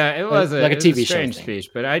also like it was like a TV show strange speech.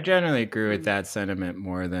 But I generally agree with that sentiment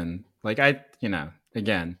more than like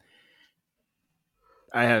again.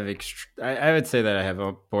 I would say that I have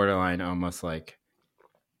a borderline almost like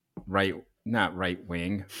not right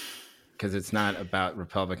wing, because it's not about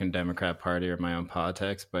Republican Democrat Party or my own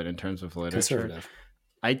politics, but in terms of literature,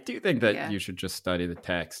 I do think that you should just study the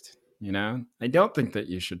text. I don't think that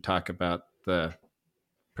you should talk about the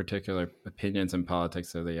particular opinions and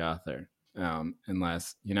politics of the author,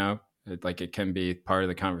 unless it can be part of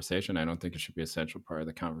the conversation. I don't think it should be a central part of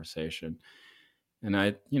the conversation.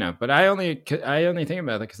 And but I only think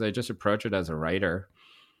about it because I just approach it as a writer,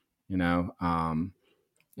 and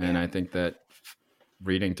I think that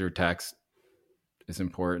reading through text is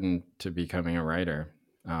important to becoming a writer.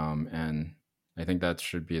 And I think that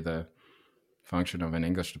should be the function of an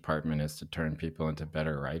English department, is to turn people into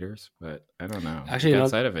better writers. But I don't know. Actually,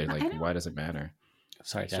 outside of it, like, why does it matter?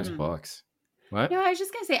 Sorry, it's just books. What? No, I was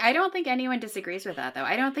just going to say, I don't think anyone disagrees with that, though.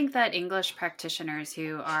 I don't think that English practitioners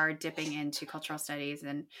who are dipping into cultural studies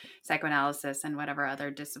and psychoanalysis and whatever other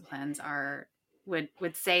disciplines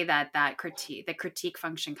would say that the critique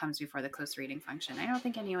function comes before the close reading function. I don't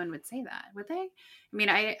think anyone would say that, would they? I mean,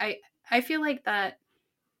 I feel like that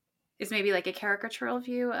is maybe like a caricatural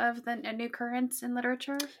view of a new currents in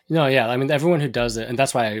literature. No, yeah. I mean, everyone who does it, and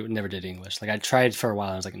that's why I never did English. Like I tried for a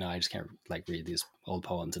while. I was like, no, I just can't like read these old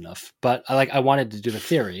poems enough. But I wanted to do the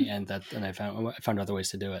theory, and I found other ways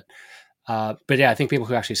to do it. But yeah, I think people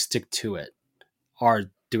who actually stick to it are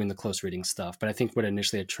doing the close reading stuff. But I think what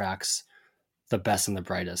initially attracts the best and the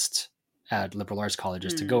brightest at liberal arts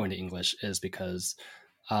colleges to go into English is because.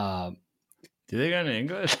 Do they go into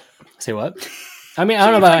English? Say what? I mean, I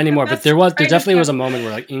don't know about it anymore, but there definitely was a moment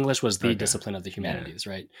where like English was the discipline of the humanities,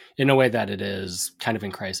 right? In a way that it is kind of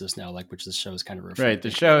in crisis now, like which the show is kind of reflecting. Right.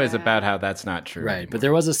 The show is about how that's not true. Right. Anymore. But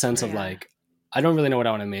there was a sense of like, I don't really know what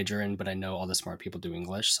I want to major in, but I know all the smart people do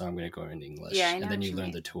English, so I'm going to go into English. Yeah, and then you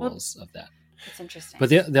learn the tools of that. It's interesting. But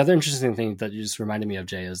the other interesting thing that you just reminded me of,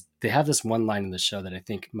 Jay, is they have this one line in the show that I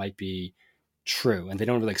think might be true, and they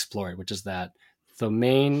don't really explore it, which is that the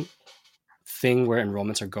main thing where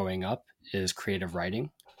enrollments are going up is creative writing,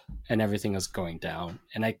 and everything is going down.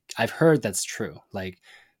 And I've heard that's true. Like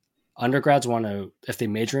undergrads want to, if they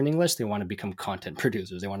major in English, they want to become content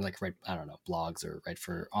producers. They want to like write, I don't know, blogs or write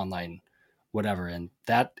for online, whatever. And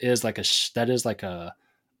that is like a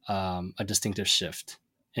distinctive shift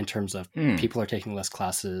in terms of people are taking less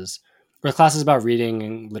classes, or classes about reading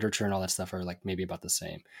and literature and all that stuff are like maybe about the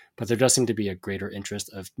same, but there does seem to be a greater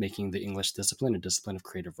interest of making the English discipline a discipline of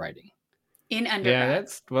creative writing. In undergrad.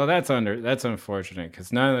 Yeah, that's unfortunate,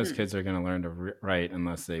 because none of those kids are going to learn to write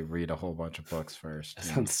unless they read a whole bunch of books first. That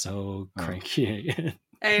sounds so cranky.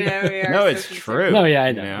 I know. We are no, it's true. No, yeah,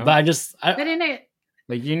 I know. But but in it,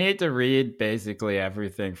 like you need to read basically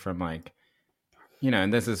everything from like,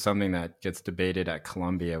 and this is something that gets debated at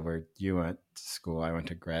Columbia, where you went to school. I went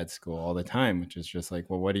to grad school all the time, which is just like,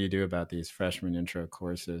 well, what do you do about these freshman intro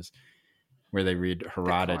courses where they read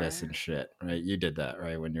Herodotus and shit, right? You did that,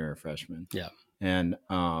 right, when you were a freshman. Yeah. And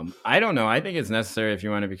I don't know. I think it's necessary if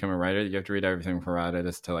you want to become a writer, you have to read everything from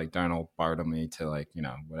Herodotus to like Donald Bartlemy to like,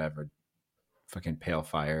 whatever, fucking Pale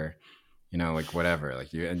Fire, like whatever.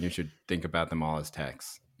 Like you should think about them all as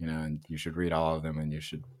texts, and you should read all of them and you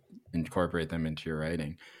should incorporate them into your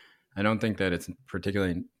writing. I don't think that it's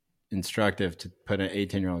particularly instructive to put an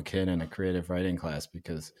 18-year-old kid in a creative writing class,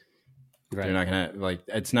 because they're not gonna like.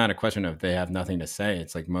 It's not a question of they have nothing to say.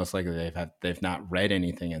 It's like most likely they've not read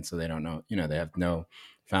anything, and so they don't know. They have no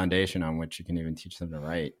foundation on which you can even teach them to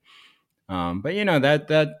write. But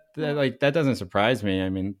that doesn't surprise me. I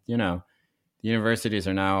mean, the universities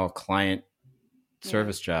are now client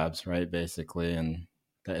service jobs, right? Basically, and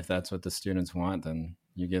if that's what the students want, then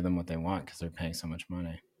you give them what they want because they're paying so much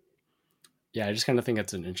money. Yeah, I just kind of think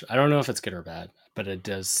it's I don't know if it's good or bad, but it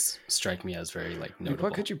does strike me as very like notable.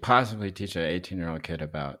 What could you possibly teach an 18-year-old kid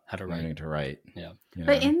about how to learning to write? Yeah.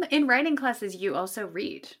 But in writing classes, you also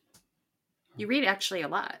read. You read actually a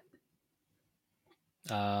lot.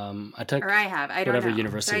 I took Or I have. I don't whatever know.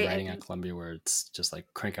 university So writing at Columbia where it's just like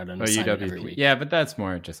crank out an Oh, assignment every UWP. week. Yeah, but that's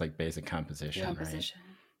more just like basic composition, composition.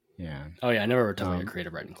 right? Yeah. Oh yeah, I never took like a Um,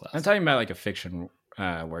 creative writing class. I'm talking about like a fiction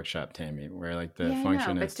workshop, Tammy, where like the Yeah, I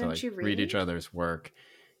function know, is but to don't like you read each read? other's work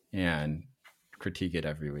and critique it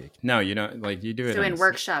every week. No, you don't. Like you do it So in a-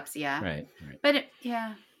 workshops, yeah. right? But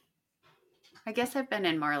yeah, I guess I've been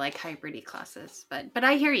in more like hybrid classes, but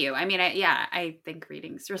I hear you. I mean, I think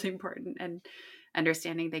reading is really important, and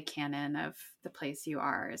understanding the canon of the place you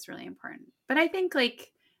are is really important. But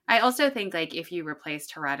I also think like if you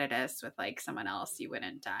replaced Herodotus with like someone else, you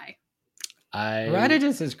wouldn't die.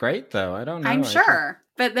 Herodotus is great though. I don't know. I'm I think- sure,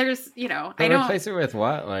 but there's I But don't. replace it with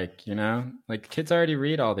what? Like, like kids already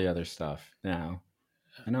read all the other stuff now.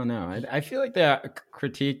 I don't know. I feel like the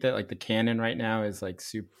critique that like the canon right now is like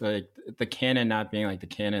super, like the canon not being like the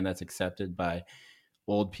canon that's accepted by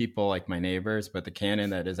old people like my neighbors, but the canon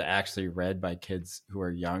that is actually read by kids who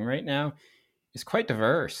are young right now is quite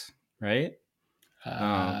diverse, right?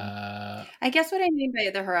 I guess what I mean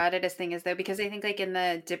by the Herodotus thing is though, because I think like in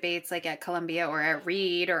the debates like at Columbia or at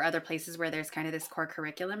Reed or other places where there's kind of this core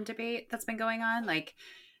curriculum debate that's been going on, like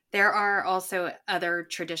there are also other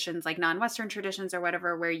traditions like non-Western traditions or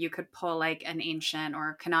whatever where you could pull like an ancient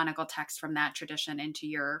or canonical text from that tradition into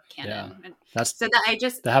your canon. Yeah. And That's so that I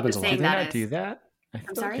just that happens was a lot. saying Do they that not is- do that?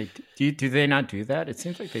 I'm sorry? Do they not do that? It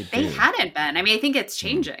seems like they do. They hadn't been. I mean, I think it's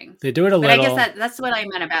changing. They do it a But I little. guess that's what I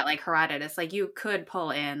meant about like Herodotus. Like you could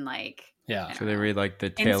pull in like yeah. So they read like the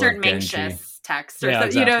Tale insert of Genji. Mencius text or Yeah,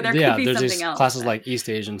 something. exactly. There could be there's something these else. classes but- like East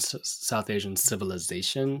Asian, South Asian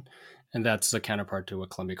civilization, and that's the counterpart to what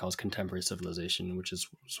Columbia calls contemporary civilization, which is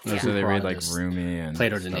Oh, so they read like Herodotus, Rumi and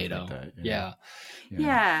Plato, stuff Donato. like that. Yeah.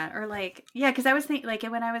 Yeah, or like because I was thinking like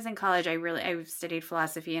when I was in college, I studied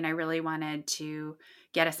philosophy and I really wanted to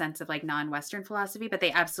get a sense of like non-Western philosophy, but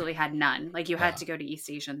they absolutely had none. Like you had to go to East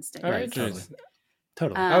Asian studies. All right, Totally.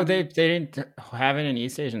 Totally. oh, they didn't have it in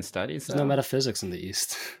East Asian studies. There's no though? metaphysics in the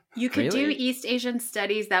East. You could do Really? East Asian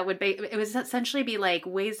studies that would be it would essentially be like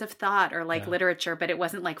ways of thought or like Yeah. literature, but it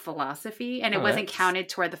wasn't like philosophy and it Oh, wasn't that's- counted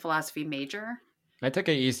toward the philosophy major. I took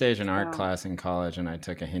an East Asian art So- class in college, and I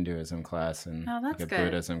took a Hinduism class and Oh, that's like a good.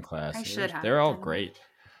 Buddhism class. I should have They're all done that. great.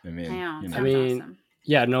 I mean, Yeah, you know. sounds I mean, awesome.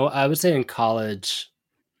 Yeah, no, I would say in college,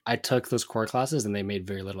 I took those core classes and they made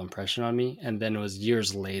very little impression on me. And then it was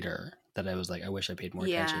years later that I was like, I wish I paid more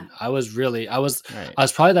Yeah. attention. I was Right.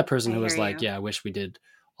 probably that person I who was hear like, you. yeah, I wish we did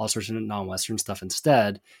all sorts of non-Western stuff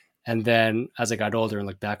instead. And then as I got older and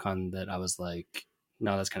looked back on that, I was like,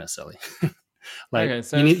 no, that's kind of silly. Like Okay,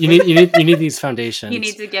 so- you need these foundations. You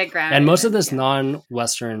need to get grounded. And most of in- this yeah.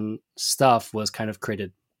 non-Western stuff was kind of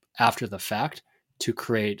created after the fact to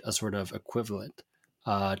create a sort of equivalent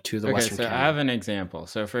to the Okay, Western so I canon. have an example.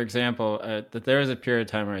 So, for example, that there was a period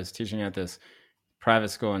of time where I was teaching at this private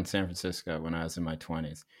school in San Francisco when I was in my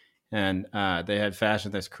 20s. And they had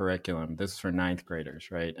fashioned this curriculum. This is for ninth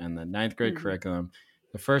graders, right? And the ninth grade Mhm. curriculum,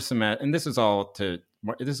 the first semester, and this is all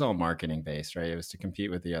marketing based, right? It was to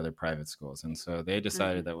compete with the other private schools. And so they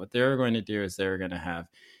decided that what they were going to do is they were going to have,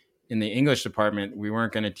 in the English department, we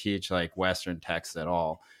weren't going to teach like Western texts at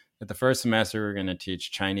all. But the first semester, we were going to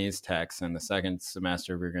teach Chinese texts. And the second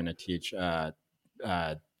semester, we were going to teach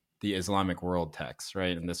the Islamic world texts,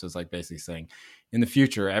 right? And this was like basically saying, in the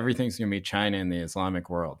future, everything's going to be China and the Islamic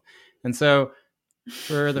world. And so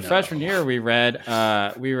for the No. freshman year, we read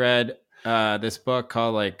this book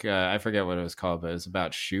called I forget what it was called, but it was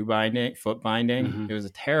about foot binding. Mhm. It was a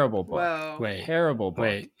terrible book. Whoa. Wait, Terrible book.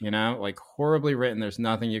 Wait. Like horribly written. There's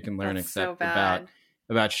nothing you can learn That's so except bad.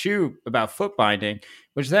 about foot binding,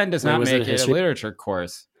 which then does Wait, not was it make a it a history- literature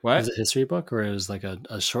course. What? Was it a history book or it was like a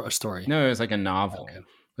story? No, it was like a novel. Okay.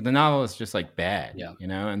 But the novel is just like bad, Yeah.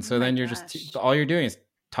 And so Oh my then you're gosh. just all you're doing is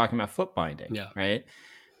talking about foot binding, Yeah. right?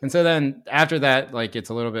 And so then after that, like it's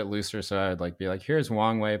a little bit looser. So I would like be like, here's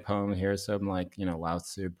Wang Wei poem, here's some like Lao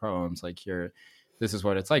Tzu poems, like here, this is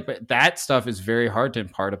what it's like. But that stuff is very hard to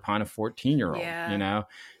impart upon a 14-year-old, Yeah.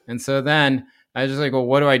 And so then I was just like, well,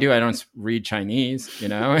 what do? I don't read Chinese,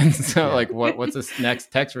 And so like, what's this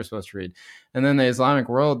next text we're supposed to read? And then the Islamic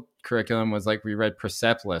world curriculum was like, we read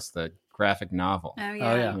Persepolis, the graphic novel, Oh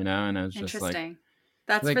yeah. yeah. And I was just like, Interesting.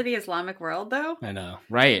 That's like- for the Islamic world though? I know.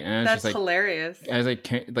 right. And I was That's just like, hilarious. I was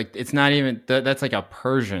like it's not even, that's like a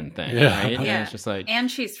Persian thing, Yeah. right? And Yeah. it's just like,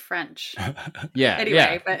 And she's French. yeah, Anyway,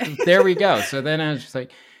 yeah. but- There we go. So then I was just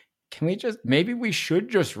like, maybe we should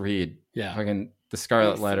just read Yeah. fucking the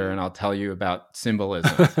Scarlet I Letter see. and I'll tell you about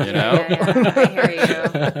symbolism, Yeah, I hear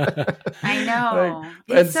you. I know.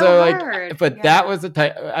 And It's so, hard. but Yeah. that was the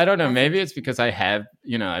type, I don't know, That's maybe it's because I have,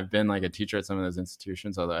 I've been like a teacher at some of those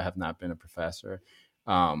institutions, although I have not been a professor.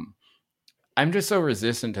 I'm just so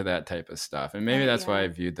resistant to that type of stuff. And maybe that's why Yeah. I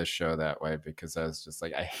viewed the show that way, because I was just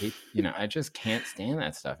like, I hate, I just can't stand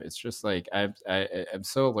that stuff. It's just like, I'm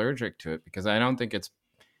so allergic to it, because I don't think it's,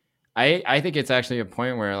 I think it's actually a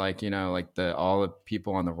point where, like, like all the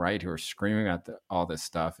people on the right who are screaming at all this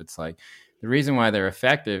stuff, it's like the reason why they're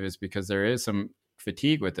effective is because there is some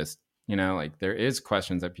fatigue with this, like there is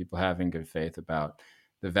questions that people have in good faith about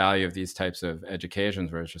the value of these types of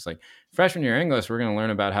educations, where it's just like, freshman year English, we're going to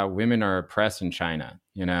learn about how women are oppressed in China,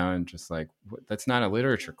 and just like, that's not a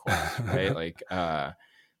literature course, right? like,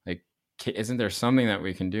 isn't there something that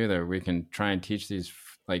we can do there? We can try and teach these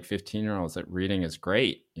like 15-year-olds that reading is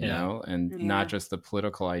great, and not just the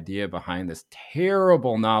political idea behind this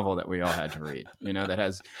terrible novel that we all had to read, that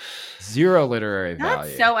has zero literary value.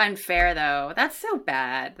 That's so unfair, though. That's so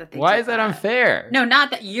bad. Why is that unfair? No,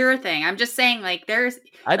 not that your thing. I'm just saying, like, there's.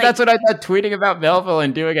 That's what I thought. Tweeting about Melville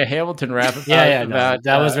and doing a Hamilton rap. That's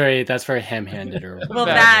very ham-handed. Or well,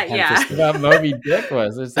 about Moby Dick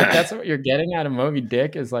was. It's like, that's what you're getting out of Moby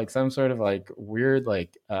Dick, is like some sort of like weird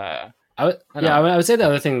like. I would say the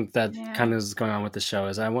other thing that kind of is going on with the show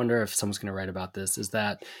is, I wonder if someone's going to write about this, is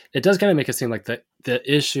that it does kind of make it seem like the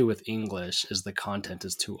issue with English is the content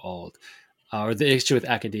is too old, or the issue with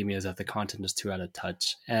academia is that the content is too out of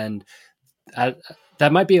touch. And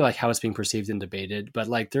that might be like how it's being perceived and debated, but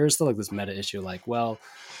like there is still like this meta issue, like, well,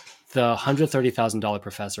 the $130,000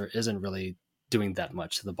 professor isn't really doing that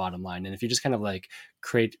much to the bottom line. And if you just kind of like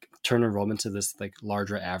turn enrollment to this like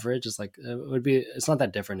larger average, it's like, it's not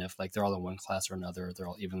that different if like they're all in one class or another, they're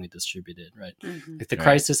all evenly distributed, right? Mm-hmm. Like the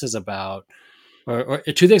crisis is about, or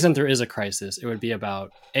to the extent there is a crisis, it would be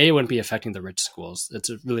about, it wouldn't be affecting the rich schools. It's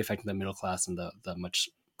really affecting the middle class and the much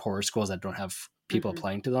poorer schools that don't have people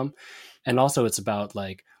applying to them. And also it's about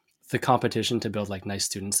like the competition to build like nice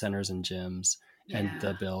student centers and gyms, and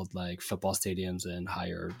to build like football stadiums and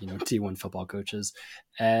hire, D1 football coaches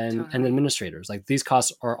and administrators. Like these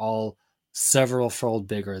costs are all several fold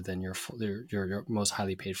bigger than your most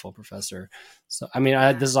highly paid full professor. So, I mean,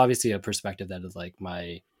 this is obviously a perspective that is like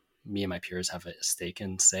me and my peers have a stake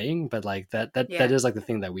in saying, but like that is like the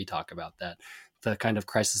thing that we talk about, that the kind of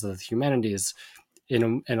crisis of the humanities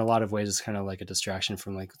in a lot of ways is kind of like a distraction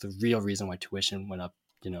from like the real reason why tuition went up,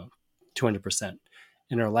 200%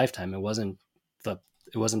 in our lifetime. It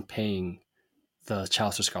wasn't paying the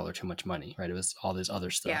Chaucer Scholar too much money, right? It was all this other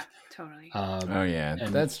stuff. Yeah, totally.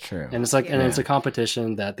 That's true. And it's like, and it's a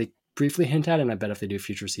competition that they briefly hint at, and I bet if they do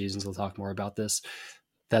future seasons, they'll talk more about this.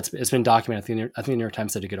 It's been documented. I think the New York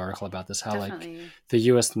Times did a good article about this, how like the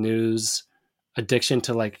U.S. news addiction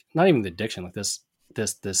to like, not even the addiction, like this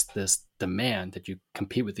demand that you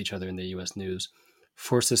compete with each other in the U.S. news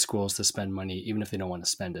forces schools to spend money, even if they don't want to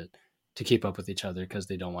spend it, to keep up with each other because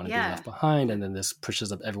they don't want to be left behind. And then this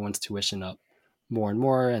pushes up everyone's tuition up more and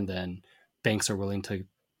more. And then banks are willing to,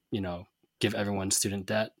 give everyone student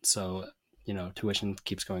debt. So, tuition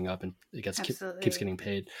keeps going up and it keeps getting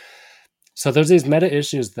paid. So there's these meta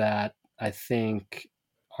issues that I think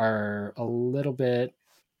are a little bit,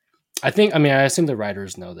 I assume the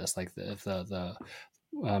writers know this, like the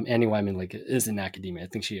Annie Wyman like is in academia. I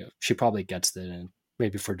think she probably gets it, and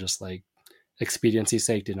maybe for just like expediency's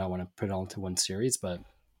sake did not want to put it all into one series. But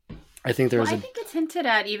I think I think it's hinted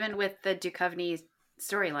at even with the Duchovny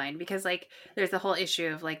storyline, because like there's the whole issue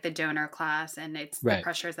of like the donor class and it's the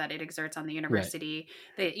pressures that it exerts on the university,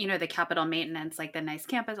 the capital maintenance, like the nice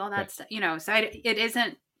campus, all that stuff, so it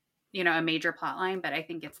isn't, a major plot line, but I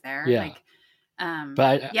think it's there.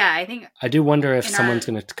 I think I do wonder if someone's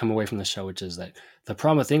going to come away from the show, which is that the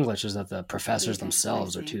problem with English is that the professors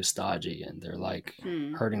themselves are too stodgy and they're like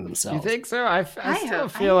hurting themselves. You think so? I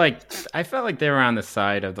felt like they were on the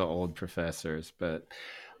side of the old professors, but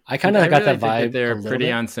I kind of got that vibe. They're pretty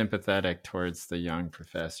unsympathetic towards the young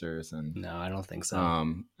professors, and no, I don't think so.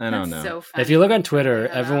 I don't know. So funny. If you look on Twitter,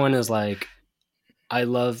 everyone is like, I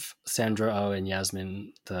love Sandra Oh and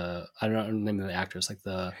Yasmin. I don't know the name of the actress. Like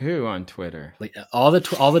who on Twitter? Like all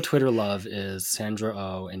the Twitter love is Sandra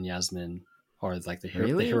Oh and Yasmin, or like the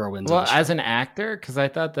heroines. Well, as an actor, because I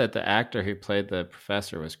thought that the actor who played the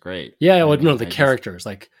professor was great. Yeah, well, no, the characters,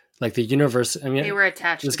 like the universe. I mean, they were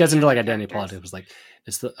attached. This gets into like identity politics. It was like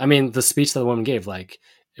the speech that the woman gave, like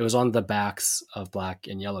it was on the backs of Black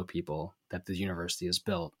and yellow people that the university is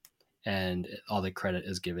built. And all the credit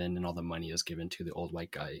is given and all the money is given to the old white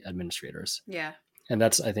guy administrators. Yeah. And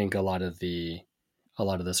that's, I think, a lot of a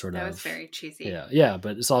lot of the sort That of was very cheesy. yeah,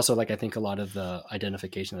 but it's also like I think a lot of the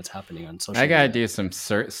identification that's happening on social I gotta media. do some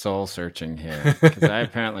soul searching here because I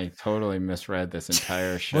apparently totally misread this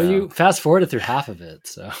entire show. Well, you fast forwarded through half of it,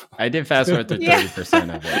 so I did fast forward through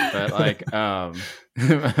 30% of it, but like,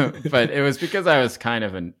 but it was because I was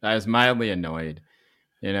I was mildly annoyed.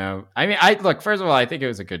 You know, I mean, look. First of all, I think it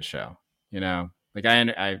was a good show. You know, like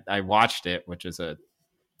I watched it, which is a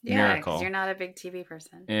miracle. Because you're not a big TV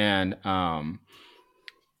person.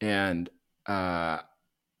 And I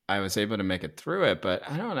was able to make it through it, but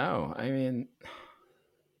I don't know. I mean,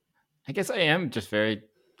 I guess I am just very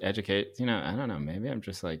educated. You know, I don't know. Maybe I'm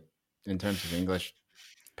just like, in terms of English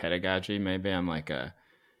pedagogy, maybe I'm like a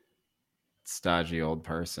stodgy old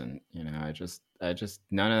person. You know, I just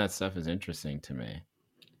none of that stuff is interesting to me.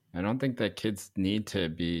 I don't think that kids need to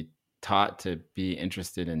be taught to be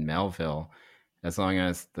interested in Melville as long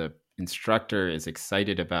as the instructor is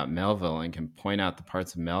excited about Melville and can point out the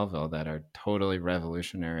parts of Melville that are totally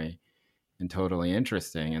revolutionary and totally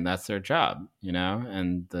interesting, and that's their job, you know.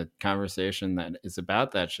 And the conversation that is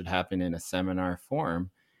about that should happen in a seminar form,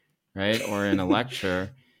 right, or in a lecture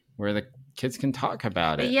where the kids can talk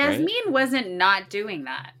about it. But Yasmin right? wasn't not doing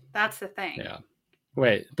that. That's the thing. yeah.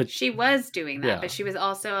 Wait, but she was doing that, yeah. but she was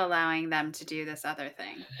also allowing them to do this other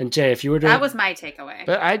thing. And Jay, if you were to, that was my takeaway.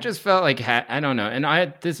 But I just felt like I don't know,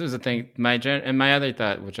 and this was the thing. My other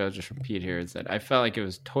thought, which I'll just repeat here, is that I felt like it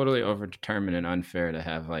was totally overdetermined and unfair to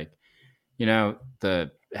have like, you know,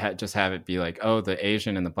 just have it be like, oh, the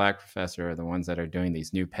Asian and the Black professor are the ones that are doing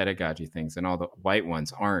these new pedagogy things, and all the white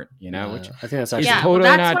ones aren't. You know, which I think that's actually totally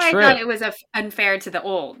that's not why true. I thought it was unfair to the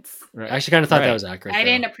olds. Right. I actually kind of thought that was accurate. I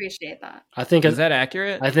didn't appreciate that. I think is that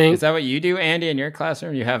accurate? I think is that what you do, Andy, in your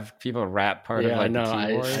classroom? You have people rap part of like no, the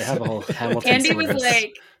keyboards? I have a whole Hamilton. Andy syllabus. was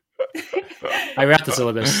like. I wrap the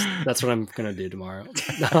syllabus. That's what I'm gonna do tomorrow.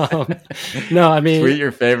 No, I mean, tweet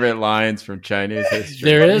your favorite lines from Chinese history.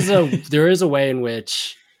 There is a way in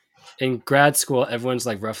which, in grad school, everyone's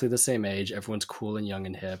like roughly the same age. Everyone's cool and young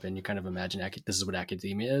and hip, and you kind of imagine this is what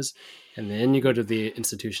academia is. And then you go to the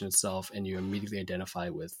institution itself, and you immediately identify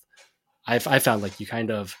with. I found like you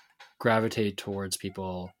kind of gravitate towards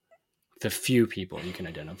people, the few people you can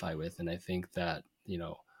identify with, and I think that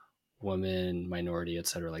woman, minority,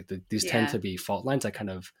 etc. Like these tend to be fault lines that kind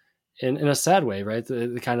of, in a sad way, right?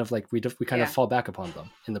 The kind of like we kind of fall back upon them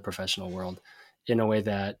in the professional world, in a way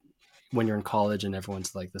that when you're in college and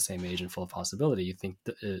everyone's like the same age and full of possibility, you think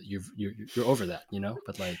that, you're over that,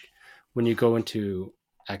 But like when you go into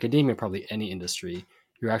academia, probably any industry,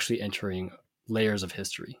 you're actually entering layers of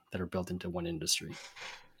history that are built into one industry,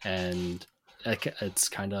 and it's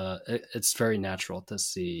very natural to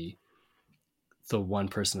see the one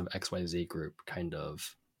person of XYZ group kind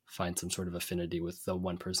of find some sort of affinity with the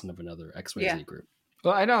one person of another XYZ group.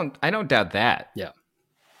 Well, I don't doubt that. Yeah.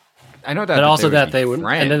 I know that, but also that they would,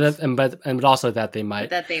 but also that they might.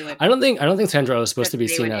 That they would. I don't think Sandra is supposed to be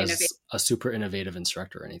seen as a super innovative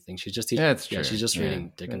instructor or anything. She's just teaching. That's true. Yeah, she's just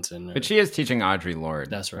reading Dickinson. But she is teaching Audre Lorde.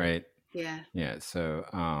 That's right. Yeah. Yeah. So.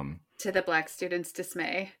 To the black students'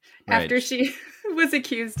 dismay, after she was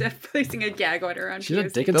accused of placing a gag order on. She's a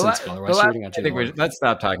Dickinson scholar. Why is she reading Audre Lorde? Let's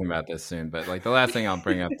stop talking about this soon. But like the last thing I'll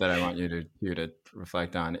bring up that I want you to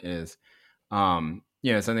reflect on is, something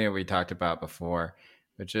that we talked about before.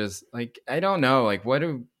 Which is like, I don't know, like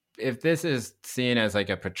if this is seen as like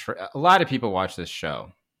a lot of people watch this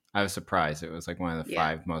show. I was surprised. It was like one of the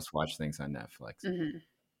 5 most watched things on Netflix. Mm-hmm.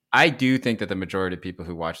 I do think that the majority of people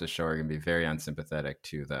who watch the show are going to be very unsympathetic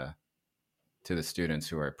to the students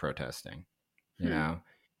who are protesting, you know?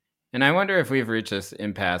 And I wonder if we've reached this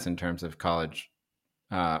impasse in terms of college,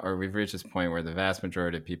 or we've reached this point where the vast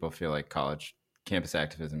majority of people feel like college campus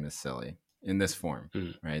activism is silly in this form,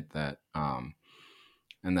 right? That,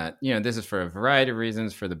 and that, this is for a variety of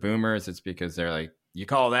reasons. For the boomers, it's because they're like, you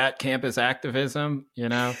call that campus activism?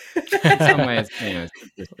 In some ways,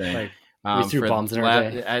 it's interesting. We threw bombs in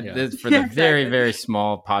our day. For the very, very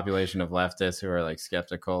small population of leftists who are like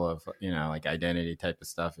skeptical of, like identity type of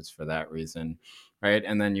stuff, it's for that reason, right?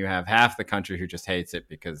 And then you have half the country who just hates it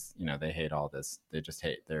because, they hate all this. They just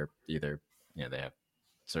hate, they're either, they have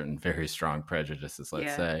certain very strong prejudices,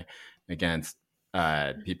 let's say, against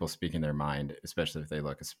people speaking their mind, especially if they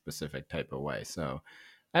look a specific type of way. So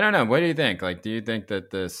I don't know. What do you think? Like, do you think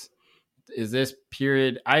that this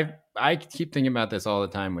period? I keep thinking about this all the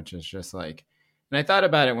time, which is just like, and I thought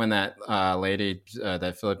about it when that lady,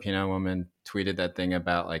 that Filipino woman tweeted that thing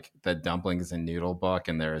about like the dumplings and noodle book.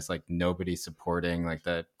 And there was like nobody supporting like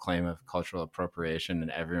the claim of cultural appropriation.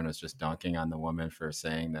 And everyone was just dunking on the woman for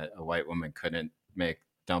saying that a white woman couldn't make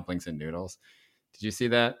dumplings and noodles. Did you see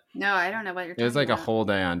that? No, I don't know what you're talking about. It was like a whole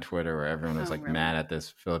day on Twitter where everyone was like really? mad at this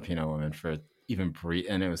Filipino woman for even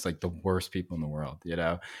and it was like the worst people in the world, you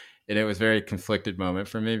know? And it was a very conflicted moment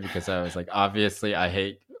for me because I was like, obviously I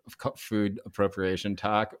hate food appropriation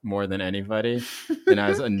talk more than anybody. And I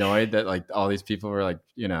was annoyed that like all these people were like,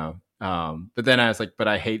 you know, but then I was like, but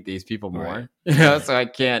I hate these people more, Right. you know? So I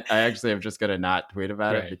actually am just going to not tweet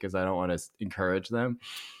about Right. it because I don't want to encourage them.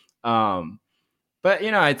 But,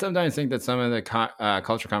 you know, I sometimes think that some of the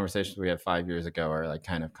culture conversations we had 5 years ago are like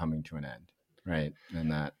kind of coming to an end. Right.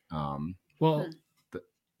 And that,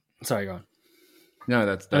 sorry, go on. No,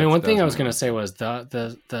 that's I mean, one thing I was going to say was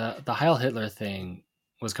the Heil Hitler thing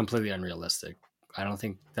was completely unrealistic. I don't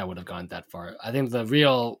think that would have gone that far. I think the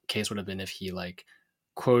real case would have been if he like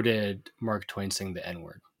quoted Mark Twain saying the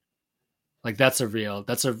N-word. Like that's a real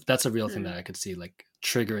thing that I could see like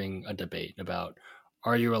triggering a debate about,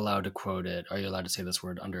 are you allowed to quote it? Are you allowed to say this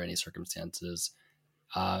word under any circumstances?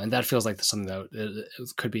 And that feels like something that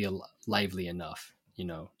it could be lively enough, you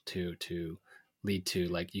know, to lead to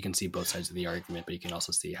like, you can see both sides of the argument, but you can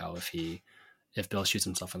also see how if Bill shoots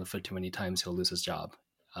himself in the foot too many times, he'll lose his job.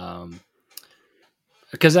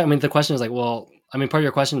 Because I mean, the question is like, well, I mean, part of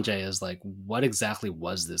your question, Jay, is like, what exactly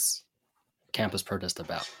was this campus protest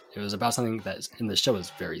about? It was about something that in the show is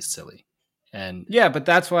very silly. And yeah, but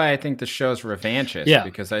that's why I think the show's revanchist. Yeah.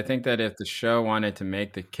 Because I think that if the show wanted to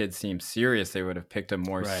make the kids seem serious, they would have picked a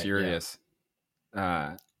more serious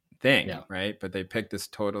thing, right? But they picked this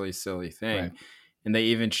totally silly thing. Right. And they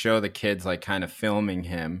even show the kids like kind of filming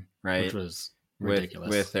him, right? Which was ridiculous.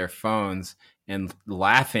 With their phones and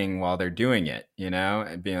laughing while they're doing it, you know,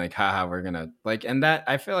 and being like, haha, we're going to like, and that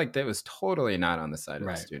I feel like that was totally not on the side of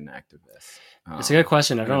the student activists. It's a good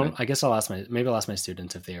question. I guess I'll ask my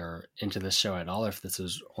students if they are into this show at all, or if this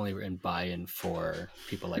is only in buy-in for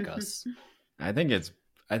people like us. I think it's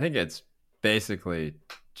basically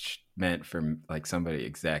meant for like somebody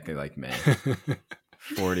exactly like me.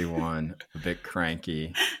 41, a bit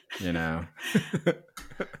cranky, you know,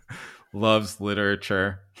 loves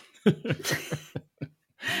literature.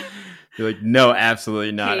 You're like, no,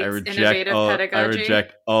 absolutely not. I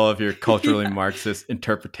reject all of your culturally Marxist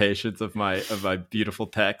interpretations of my beautiful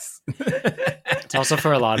texts. It's also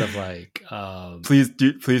for a lot of like, please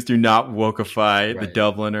do not wokeify the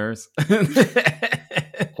Dubliners.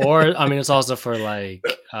 Or I mean, it's also for like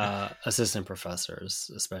assistant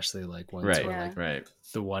professors, especially like ones who are like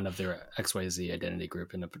the one of their XYZ identity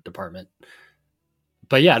group in a department.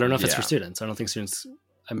 But yeah, I don't know if it's for students. I don't think students.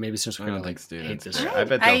 Maybe students are going to like hate this show. I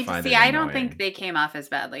bet they'll find it annoying. I don't think they came off as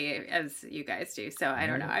badly as you guys do. So I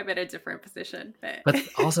don't know. I'm in a different position. But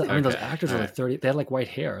also, I mean, those actors were like 30. They had like white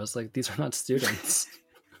hair. I was like, these are not students.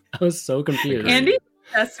 I was so confused. Andy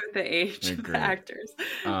obsessed with the age of the actors.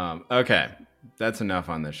 Okay, that's enough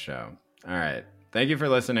on this show. All right. Thank you for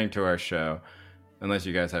listening to our show. Unless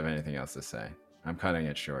you guys have anything else to say, I'm cutting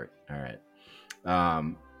it short. All right.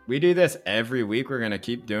 We do this every week. We're going to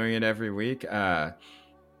keep doing it every week.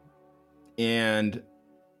 And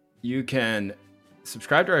you can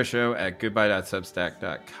subscribe to our show at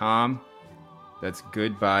goodbye.substack.com. That's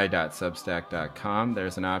goodbye.substack.com.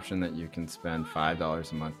 There's an option that you can spend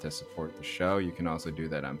 $5 a month to support the show. You can also do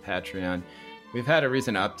that on Patreon. We've had a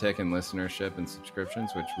recent uptick in listenership and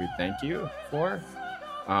subscriptions, which we thank you for.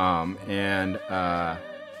 For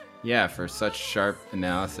such sharp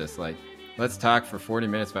analysis, like, let's talk for 40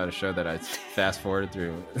 minutes about a show that I fast forwarded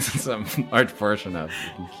through some large portion of.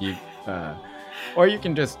 You can keep, or you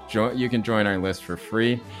can just join our list for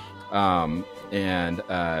free, and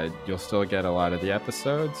you'll still get a lot of the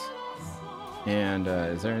episodes. And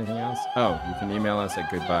is there anything else? Oh, you can email us at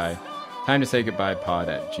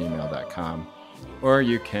timetoSayGoodbyePod@gmail.com, or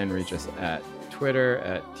you can reach us at Twitter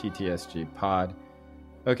at TTSGPod.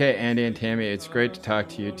 Okay, Andy and Tammy, it's great to talk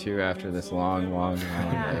to you two after this long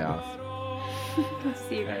day off.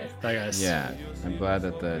 See you guys. Bye, guys. Yeah, I'm glad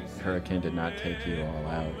that the hurricane did not take you all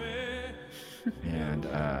out. And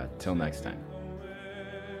till next time.